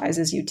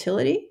prioritizes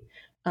utility,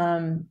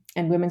 and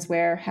women's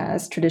wear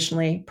has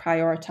traditionally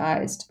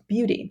prioritized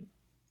beauty.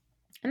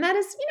 And that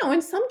is,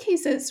 in some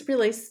cases,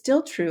 really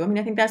still true. I mean,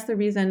 I think that's the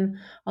reason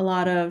a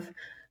lot of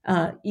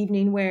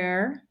evening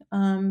wear,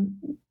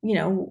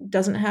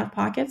 doesn't have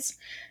pockets.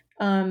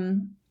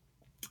 And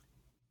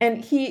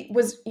he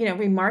was,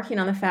 remarking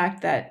on the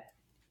fact that,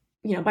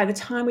 by the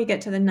time we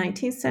get to the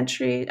 19th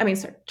century,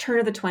 turn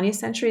of the 20th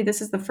century,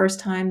 this is the first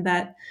time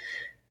that,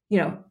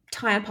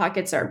 tie-on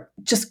pockets are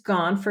just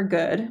gone for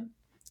good,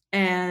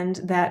 and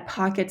that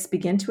pockets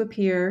begin to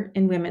appear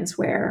in women's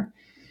wear.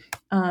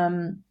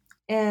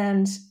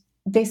 And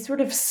they sort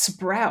of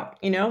sprout,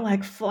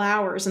 like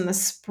flowers in the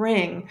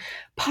spring.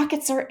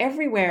 Pockets are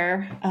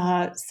everywhere,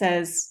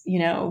 says,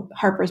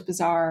 Harper's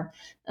Bazaar.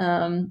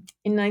 In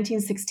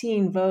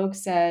 1916, Vogue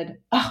said,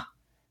 oh,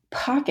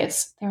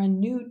 pockets, they're a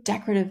new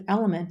decorative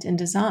element in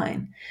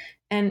design.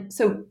 And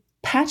so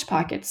patch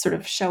pockets sort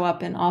of show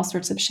up in all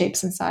sorts of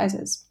shapes and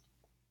sizes.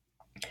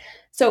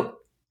 So,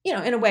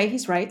 in a way,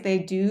 he's right. They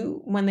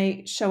do, when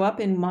they show up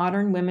in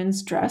modern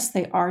women's dress,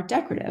 they are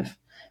decorative.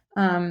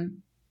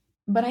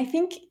 But I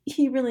think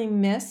he really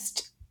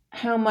missed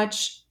how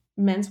much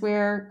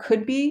menswear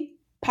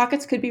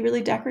pockets could be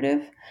really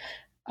decorative.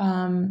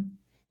 And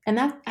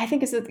that, I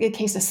think, is the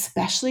case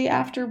especially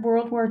after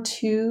World War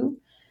II,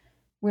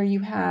 where you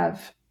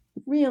have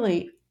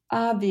really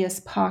obvious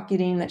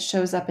pocketing that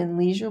shows up in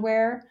leisure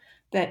wear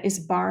that is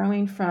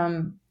borrowing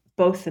from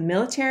both the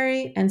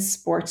military and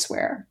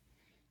sportswear.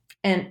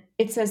 And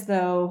it's as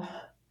though,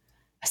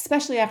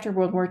 especially after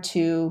World War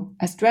II,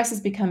 as dress is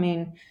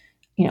becoming,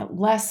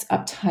 less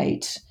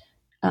uptight,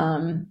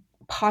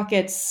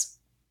 pockets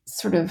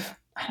sort of,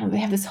 they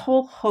have this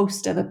whole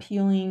host of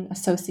appealing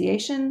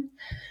association.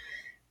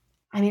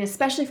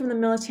 Especially from the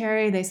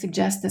military, they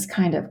suggest this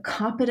kind of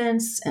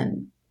competence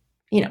and,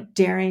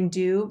 daring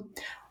do.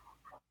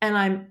 And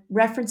I'm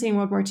referencing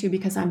World War II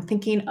because I'm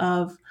thinking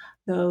of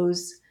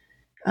those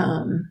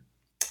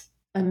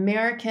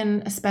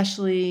American,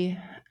 especially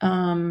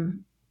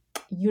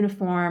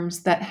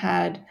uniforms that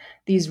had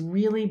these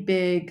really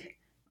big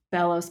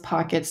bellows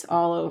pockets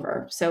all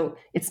over. So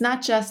it's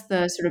not just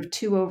the sort of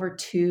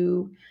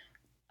 2/2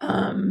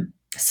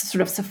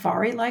 sort of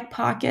safari-like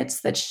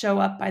pockets that show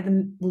up by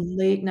the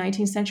late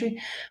 19th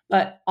century,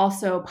 but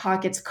also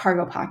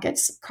cargo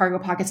pockets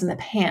in the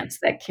pants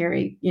that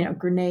carry,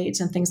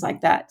 grenades and things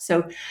like that.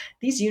 So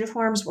these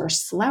uniforms were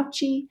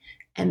slouchy,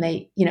 and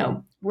they,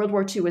 World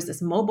War II was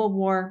this mobile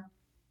war,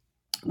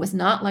 was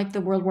not like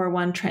the World War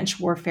I trench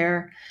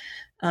warfare.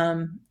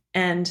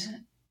 And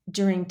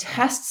during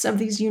tests of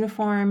these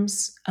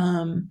uniforms,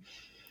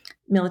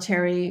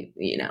 military,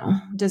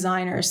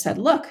 designers said,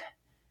 look,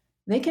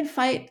 they can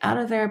fight out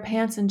of their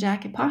pants and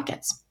jacket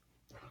pockets.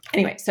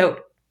 Anyway, so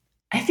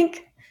I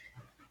think,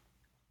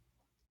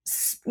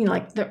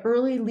 like the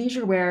early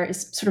leisure wear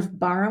is sort of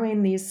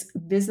borrowing these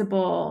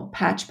visible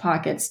patch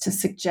pockets to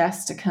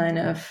suggest a kind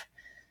of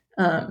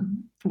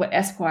what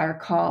Esquire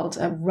called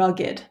a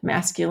rugged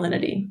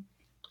masculinity.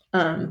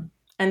 And,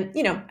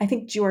 I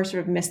think Dior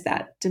sort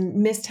of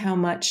missed how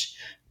much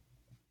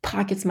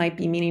pockets might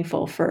be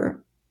meaningful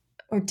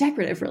or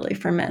decorative really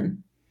for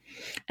men.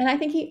 And I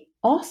think he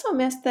also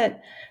missed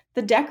that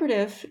the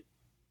decorative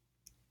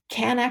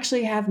can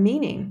actually have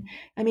meaning.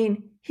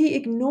 He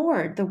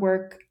ignored the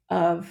work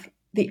of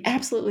the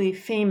absolutely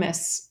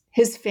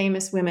his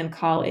famous women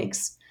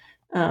colleagues,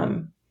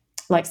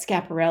 like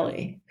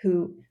Schiaparelli,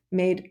 who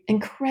made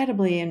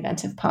incredibly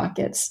inventive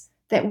pockets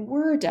that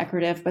were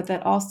decorative, but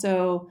that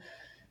also,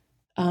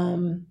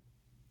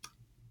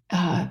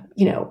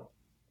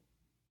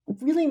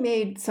 really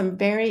made some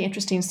very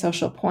interesting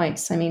social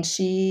points.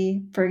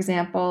 She, for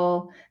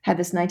example, had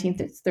this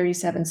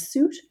 1937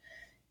 suit.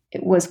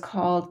 It was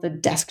called the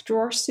desk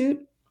drawer suit.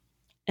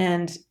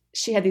 And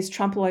she had these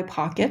trompe l'oeil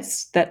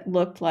pockets that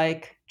looked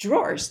like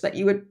drawers that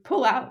you would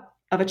pull out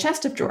of a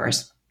chest of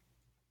drawers.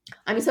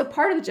 So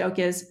part of the joke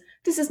is,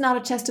 this is not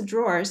a chest of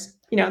drawers.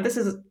 This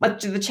is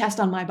the chest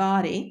on my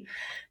body,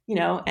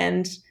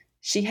 and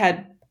she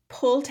had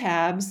pull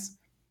tabs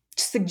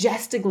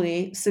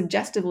suggestively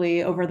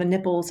over the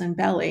nipples and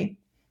belly.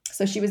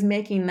 So she was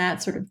making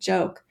that sort of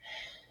joke.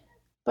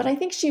 But I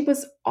think she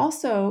was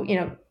also,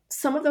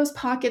 some of those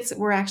pockets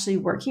were actually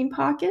working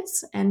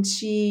pockets, and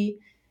she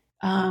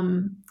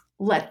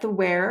let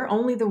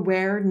only the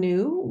wearer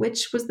knew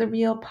which was the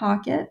real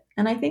pocket.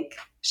 And I think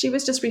she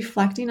was just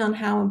reflecting on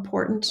how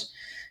important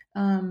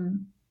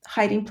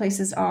hiding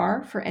places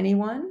are for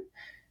anyone,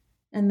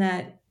 and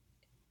that,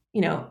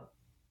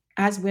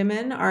 as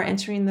women are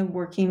entering the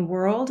working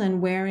world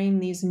and wearing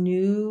these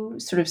new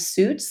sort of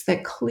suits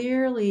that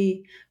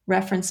clearly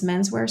reference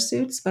menswear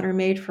suits but are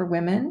made for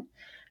women,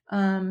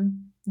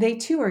 they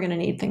too are going to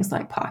need things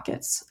like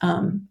pockets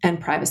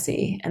and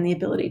privacy and the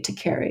ability to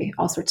carry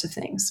all sorts of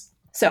things.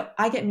 So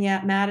I get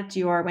mad at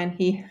Dior when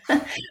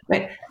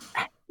but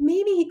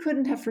maybe he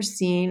couldn't have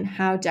foreseen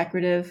how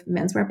decorative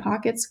menswear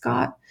pockets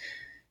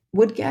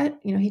would get.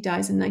 He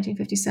dies in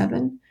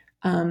 1957.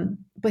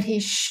 But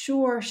he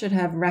sure should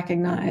have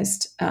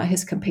recognized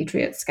his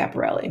compatriot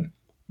Schiaparelli.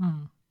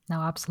 No,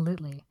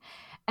 absolutely.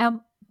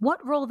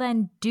 What role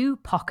then do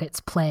pockets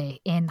play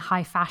in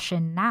high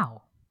fashion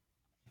now?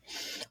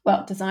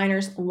 Well,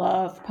 designers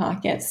love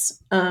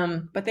pockets,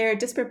 but they're a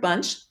disparate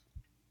bunch.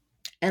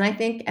 And I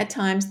think at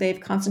times they've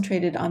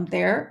concentrated on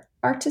their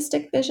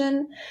artistic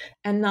vision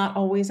and not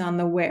always on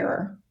the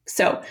wearer.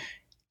 So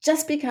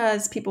just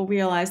because people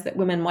realize that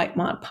women might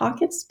want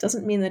pockets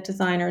doesn't mean that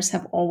designers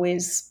have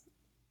always,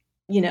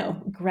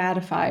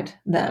 gratified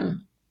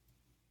them.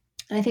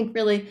 And I think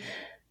really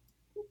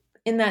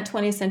in that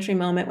 20th century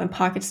moment when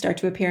pockets start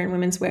to appear in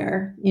women's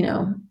wear,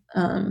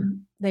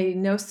 they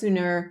no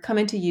sooner come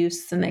into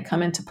use than they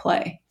come into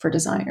play for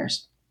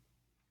designers.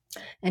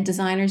 And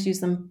designers use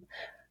them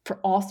for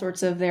all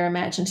sorts of their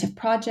imaginative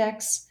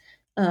projects.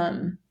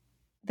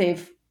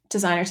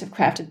 Designers have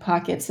crafted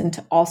pockets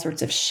into all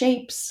sorts of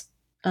shapes.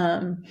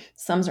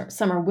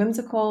 Some are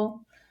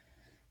whimsical.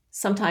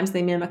 Sometimes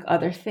they mimic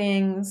other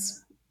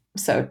things.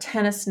 So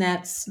tennis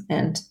nets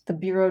and the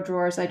bureau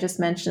drawers I just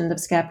mentioned of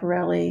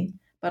Schiaparelli,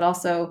 but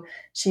also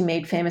she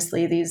made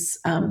famously these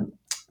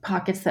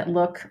pockets that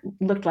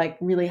looked like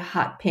really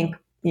hot pink,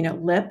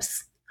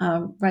 lips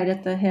right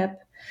at the hip.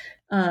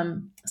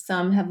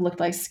 Some have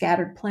looked like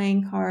scattered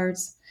playing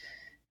cards.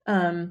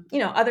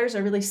 Others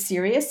are really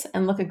serious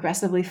and look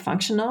aggressively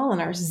functional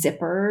and are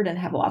zippered and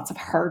have lots of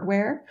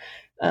hardware.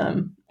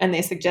 And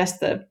they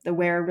suggest the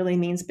wearer really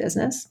means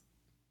business.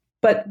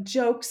 But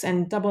jokes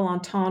and double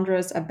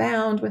entendres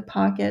abound with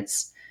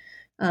pockets.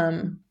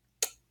 Some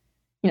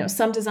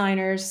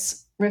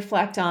designers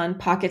reflect on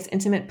pockets'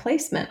 intimate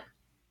placement,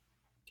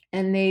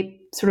 and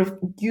they sort of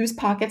use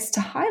pockets to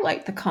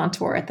highlight the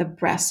contour at the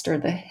breast or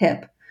the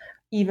hip,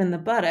 even the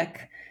buttock.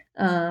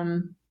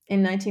 In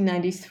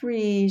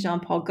 1993,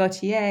 Jean-Paul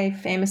Gaultier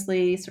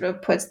famously sort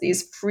of puts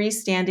these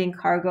freestanding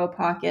cargo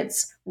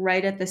pockets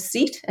right at the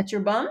seat at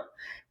your bum,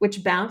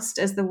 which bounced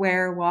as the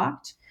wearer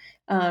walked.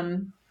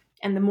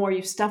 And the more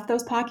you stuff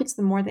those pockets,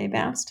 the more they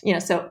bounced.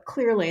 So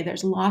clearly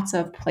there's lots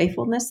of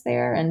playfulness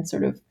there and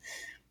sort of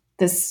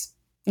this,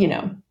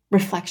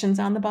 reflections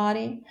on the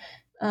body.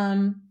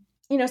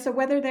 So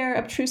whether they're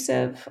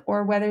obtrusive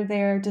or whether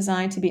they're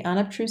designed to be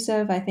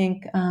unobtrusive, I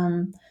think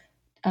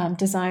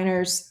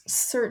designers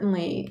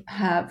certainly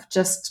have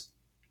just,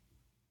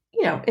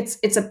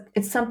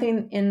 it's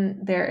something in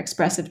their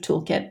expressive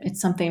toolkit.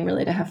 It's something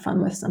really to have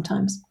fun with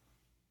sometimes.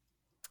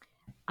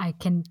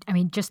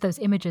 Just those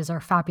images are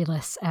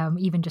fabulous,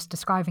 even just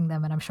describing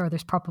them. And I'm sure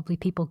there's probably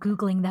people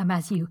Googling them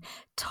as you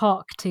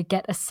talk to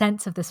get a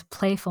sense of this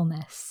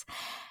playfulness.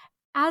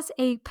 As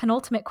a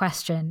penultimate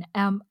question,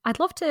 I'd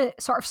love to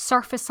sort of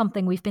surface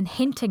something we've been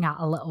hinting at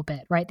a little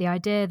bit, right? The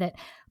idea that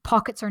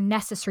pockets are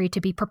necessary to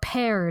be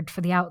prepared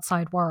for the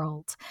outside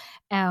world,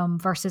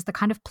 versus the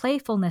kind of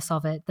playfulness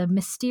of it, the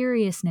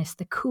mysteriousness,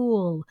 the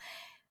cool.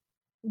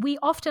 We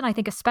often, I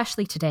think,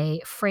 especially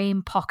today,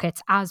 frame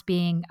pockets as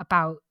being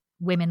about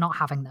women not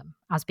having them,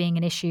 as being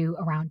an issue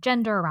around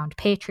gender, around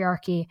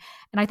patriarchy.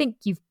 And I think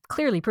you've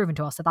clearly proven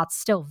to us that that's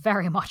still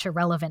very much a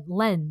relevant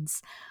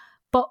lens.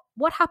 But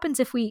what happens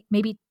if we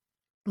maybe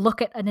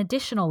look at an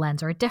additional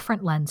lens or a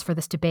different lens for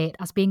this debate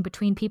as being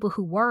between people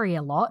who worry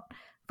a lot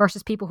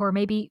versus people who are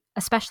maybe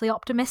especially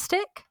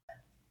optimistic?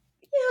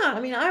 Yeah,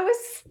 I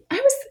was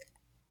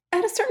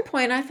at a certain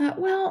point, I thought,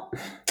 well,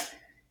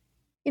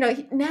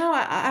 now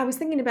I was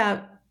thinking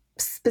about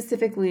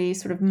specifically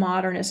sort of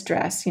modernist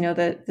dress,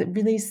 the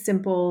really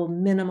simple,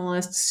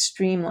 minimalist,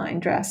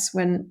 streamlined dress,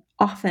 when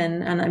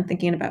often, and I'm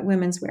thinking about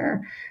women's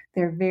wear,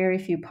 there are very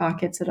few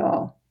pockets at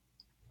all.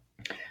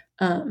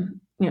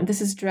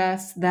 This is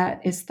dress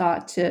that is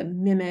thought to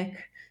mimic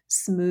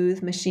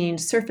smooth machined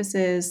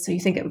surfaces. So you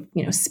think of,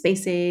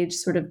 space age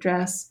sort of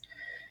dress.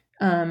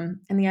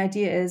 And the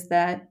idea is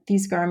that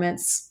these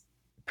garments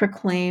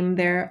proclaim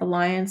their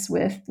alliance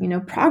with,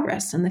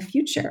 progress and the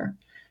future.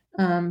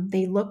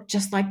 They look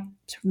just like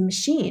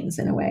machines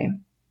in a way.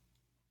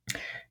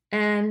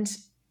 And,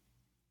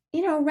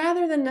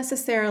 rather than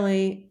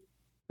necessarily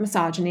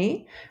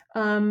misogyny,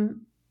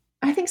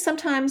 I think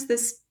sometimes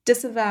this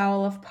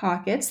disavowal of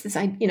pockets,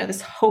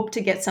 this hope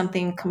to get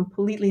something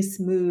completely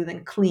smooth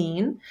and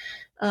clean,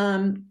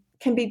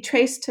 can be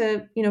traced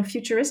to,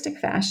 futuristic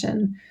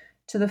fashion,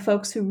 to the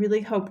folks who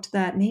really hoped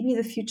that maybe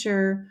the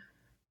future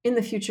in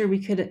the future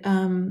we could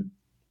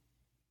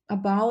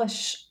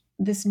abolish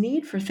this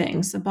need for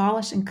things,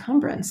 abolish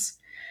encumbrance.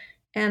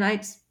 And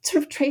I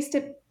sort of traced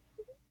it,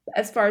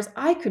 as far as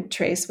I could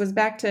trace, was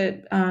back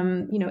to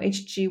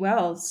H.G.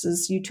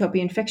 Wells'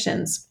 utopian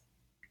fictions.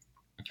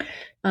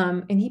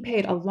 And he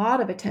paid a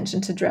lot of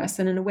attention to dress,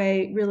 and in a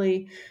way,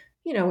 really,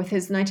 with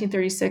his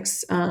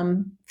 1936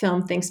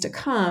 film Things to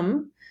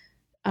Come.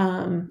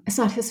 It's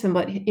not his film,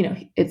 but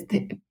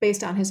it's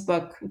based on his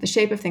book, The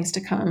Shape of Things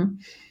to Come.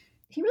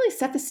 He really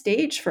set the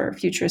stage for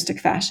futuristic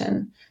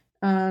fashion.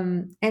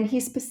 And he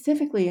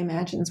specifically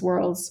imagines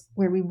worlds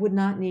where we would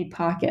not need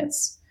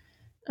pockets.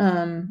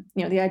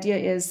 The idea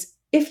is,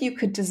 if you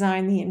could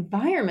design the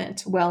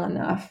environment well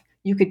enough,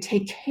 you could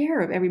take care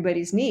of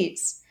everybody's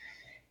needs.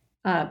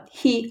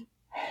 He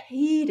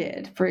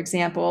hated, for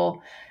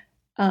example,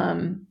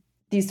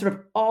 these sort of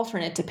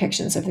alternate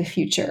depictions of the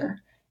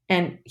future.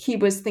 And he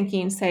was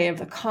thinking, say, of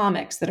the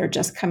comics that are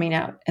just coming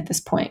out at this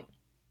point.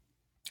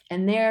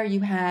 And there you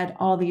had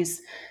all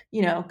these,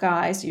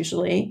 guys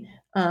usually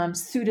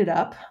suited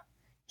up.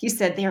 He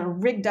said they are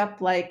rigged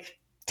up like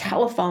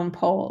telephone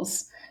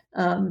poles.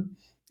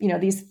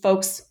 These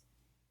folks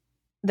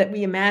that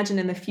we imagine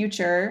in the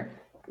future,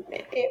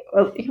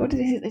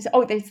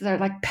 they're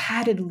like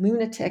padded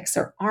lunatics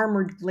or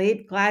armored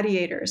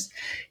gladiators.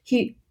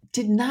 He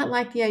did not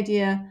like the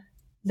idea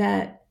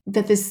that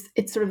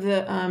it's sort of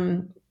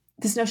the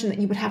this notion that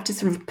you would have to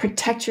sort of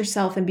protect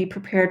yourself and be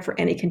prepared for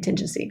any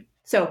contingency.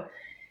 So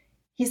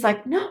he's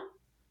like, no,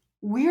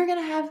 we're going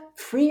to have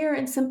freer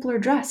and simpler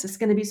dress. It's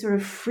going to be sort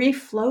of free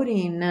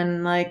floating,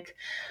 and like,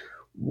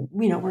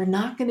 we're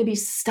not going to be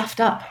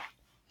stuffed up.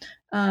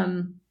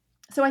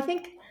 So I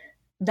think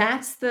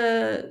that's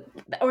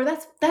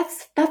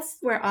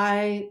where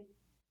I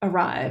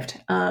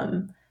arrived.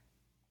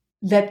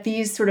 That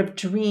these sort of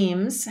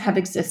dreams have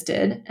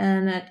existed,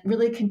 and that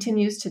really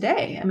continues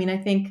today. I mean, I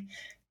think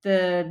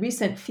the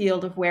recent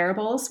field of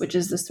wearables, which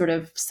is this sort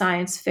of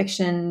science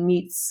fiction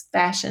meets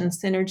fashion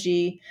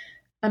synergy,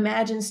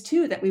 imagines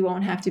too that we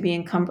won't have to be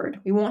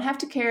encumbered. We won't have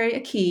to carry a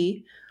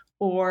key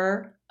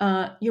or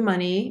your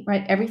money,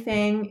 right?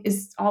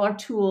 All our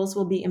tools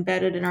will be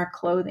embedded in our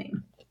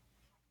clothing.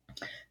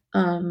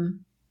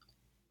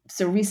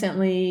 So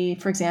recently,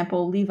 for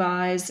example,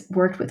 Levi's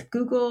worked with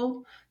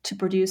Google to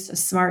produce a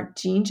smart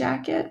jean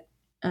jacket,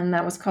 and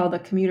that was called the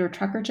commuter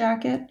trucker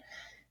jacket.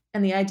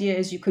 And the idea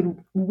is you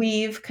could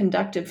weave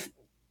conductive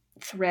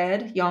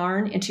thread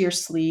yarn into your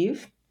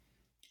sleeve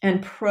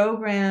and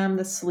program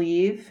the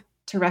sleeve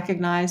to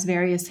recognize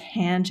various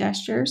hand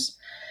gestures.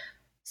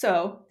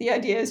 So the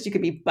idea is you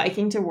could be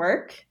biking to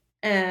work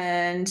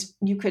and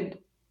you could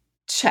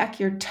check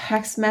your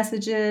text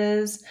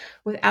messages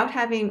without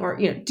having, or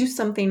do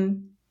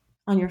something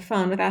on your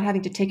phone without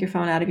having to take your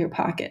phone out of your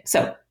pocket.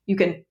 So you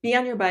can be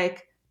on your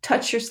bike,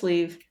 touch your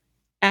sleeve,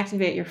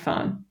 activate your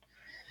phone.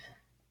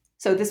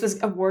 So this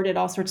was awarded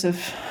all sorts of,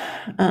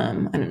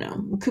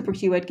 Cooper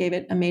Hewitt gave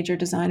it a major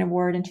design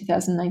award in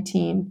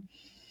 2019.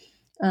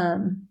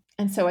 And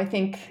so I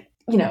think,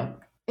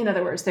 in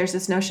other words, there's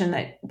this notion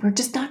that we're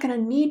just not going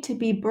to need to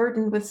be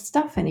burdened with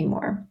stuff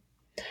anymore.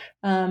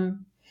 So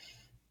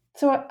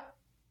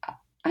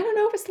I don't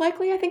know if it's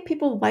likely. I think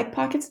people like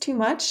pockets too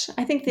much.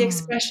 I think the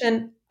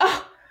expression,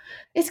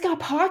 it's got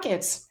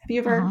pockets. Have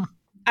you ever,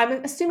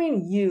 I'm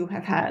assuming you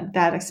have had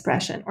that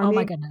expression. Or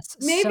my goodness.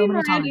 Maybe so many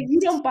Miranda, times.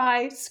 you don't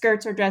buy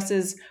skirts or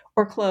dresses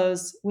or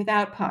clothes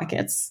without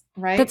pockets,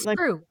 right? That's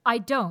true. I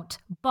don't.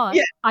 But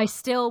I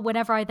still,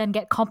 whenever I then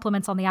get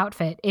compliments on the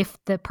outfit, if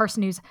the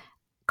person who's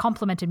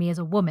complimented me as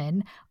a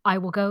woman, I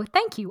will go,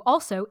 thank you.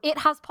 Also, it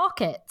has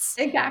pockets.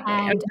 Exactly.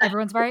 And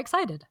everyone's very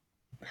excited.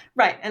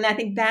 Right. And I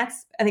think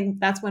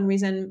that's one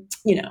reason,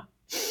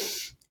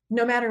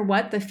 no matter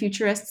what the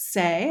futurists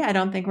say, I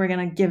don't think we're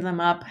going to give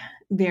them up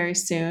very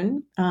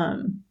soon.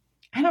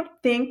 I don't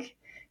think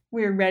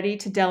we're ready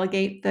to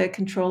delegate the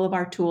control of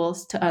our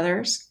tools to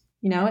others.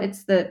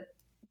 It's this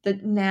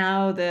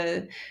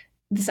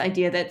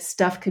idea that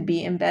stuff could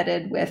be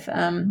embedded with,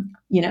 that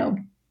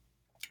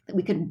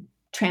we could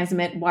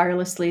transmit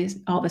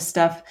wirelessly, all this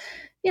stuff.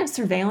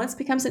 Surveillance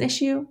becomes an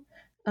issue.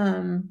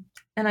 And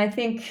I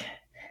think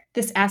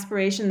this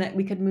aspiration that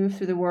we could move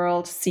through the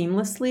world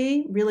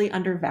seamlessly really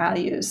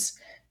undervalues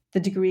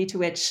the degree to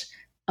which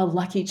a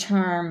lucky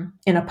charm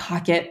in a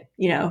pocket,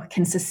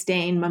 can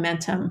sustain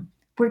momentum.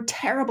 We're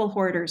terrible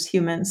hoarders,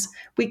 humans.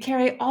 We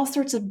carry all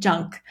sorts of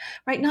junk,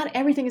 right? Not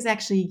everything is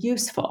actually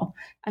useful.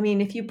 I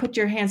mean, if you put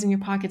your hands in your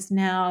pockets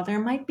now,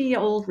 there might be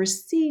old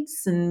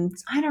receipts and,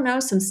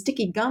 some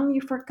sticky gum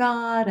you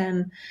forgot,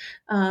 and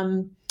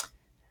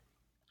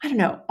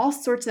all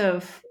sorts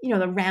of,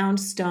 the round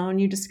stone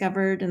you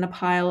discovered in a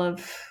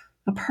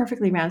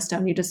perfectly round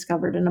stone you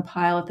discovered in a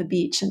pile at the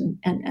beach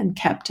and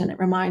kept, and it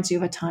reminds you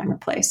of a time or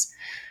place.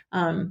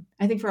 I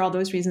think for all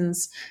those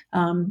reasons,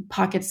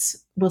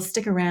 pockets will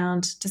stick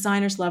around.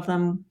 Designers love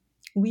them.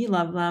 We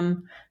love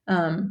them,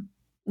 no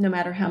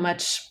matter how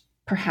much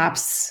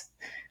perhaps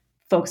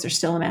folks are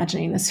still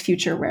imagining this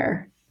future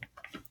where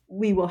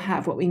we will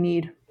have what we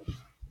need.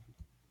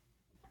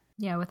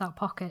 Yeah, without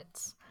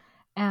pockets.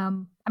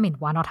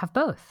 Why not have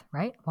both,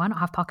 right? Why not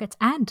have pockets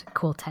and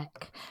cool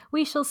tech?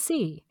 We shall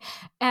see.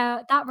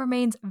 That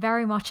remains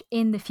very much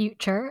in the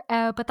future,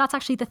 but that's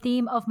actually the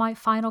theme of my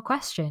final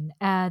question.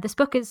 This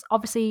book is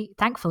obviously,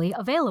 thankfully,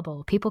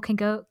 available. People can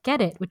go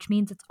get it, which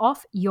means it's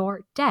off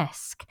your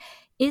desk.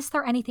 Is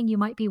there anything you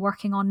might be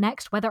working on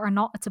next, whether or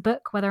not it's a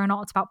book, whether or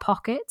not it's about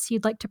pockets,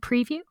 you'd like to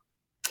preview?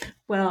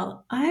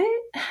 Well,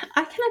 I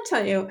cannot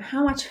tell you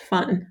how much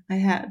fun I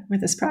had with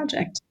this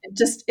project.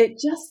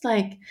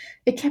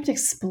 It kept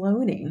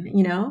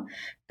exploding,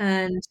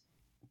 and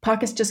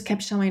pockets just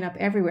kept showing up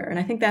everywhere. And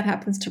I think that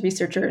happens to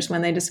researchers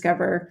when they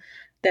discover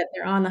that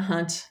they're on the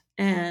hunt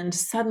and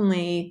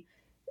suddenly,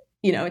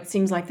 it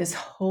seems like this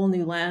whole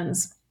new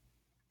lens.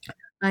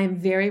 I am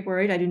very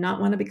worried. I do not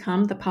want to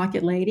become the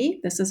pocket lady.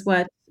 This is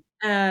what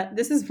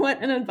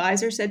an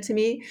advisor said to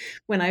me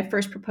when I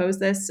first proposed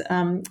this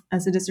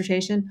as a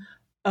dissertation.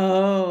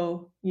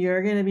 Oh,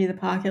 you're going to be the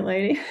pocket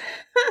lady.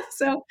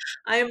 So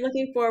I am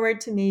looking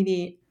forward to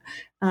maybe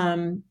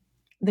the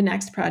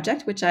next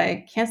project, which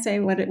I can't say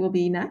what it will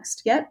be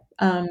next yet.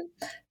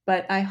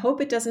 But I hope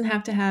it doesn't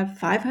have to have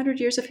 500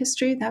 years of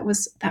history. That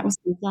was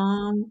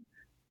long.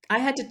 I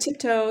had to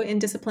tiptoe in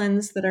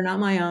disciplines that are not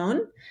my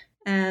own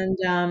and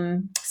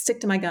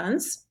stick to my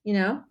guns,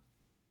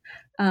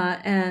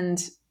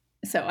 and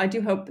so I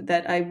do hope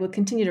that I will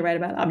continue to write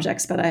about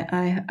objects, but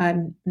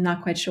I'm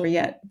not quite sure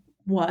yet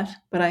what,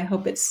 but I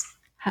hope it's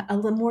a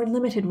little more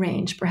limited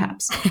range,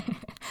 perhaps.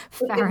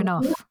 Fair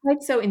enough. Not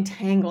quite so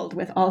entangled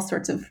with all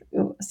sorts of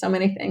so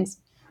many things.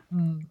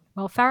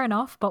 Well, fair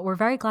enough, but we're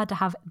very glad to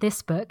have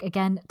this book,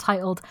 again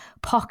titled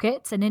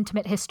Pockets, An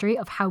Intimate History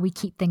of How We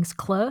Keep Things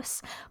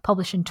Close,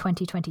 published in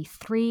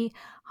 2023.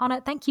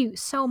 Hannah, thank you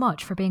so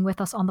much for being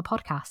with us on the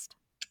podcast.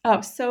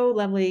 Oh, so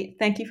lovely.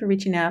 Thank you for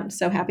reaching out. I'm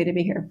so happy to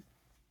be here.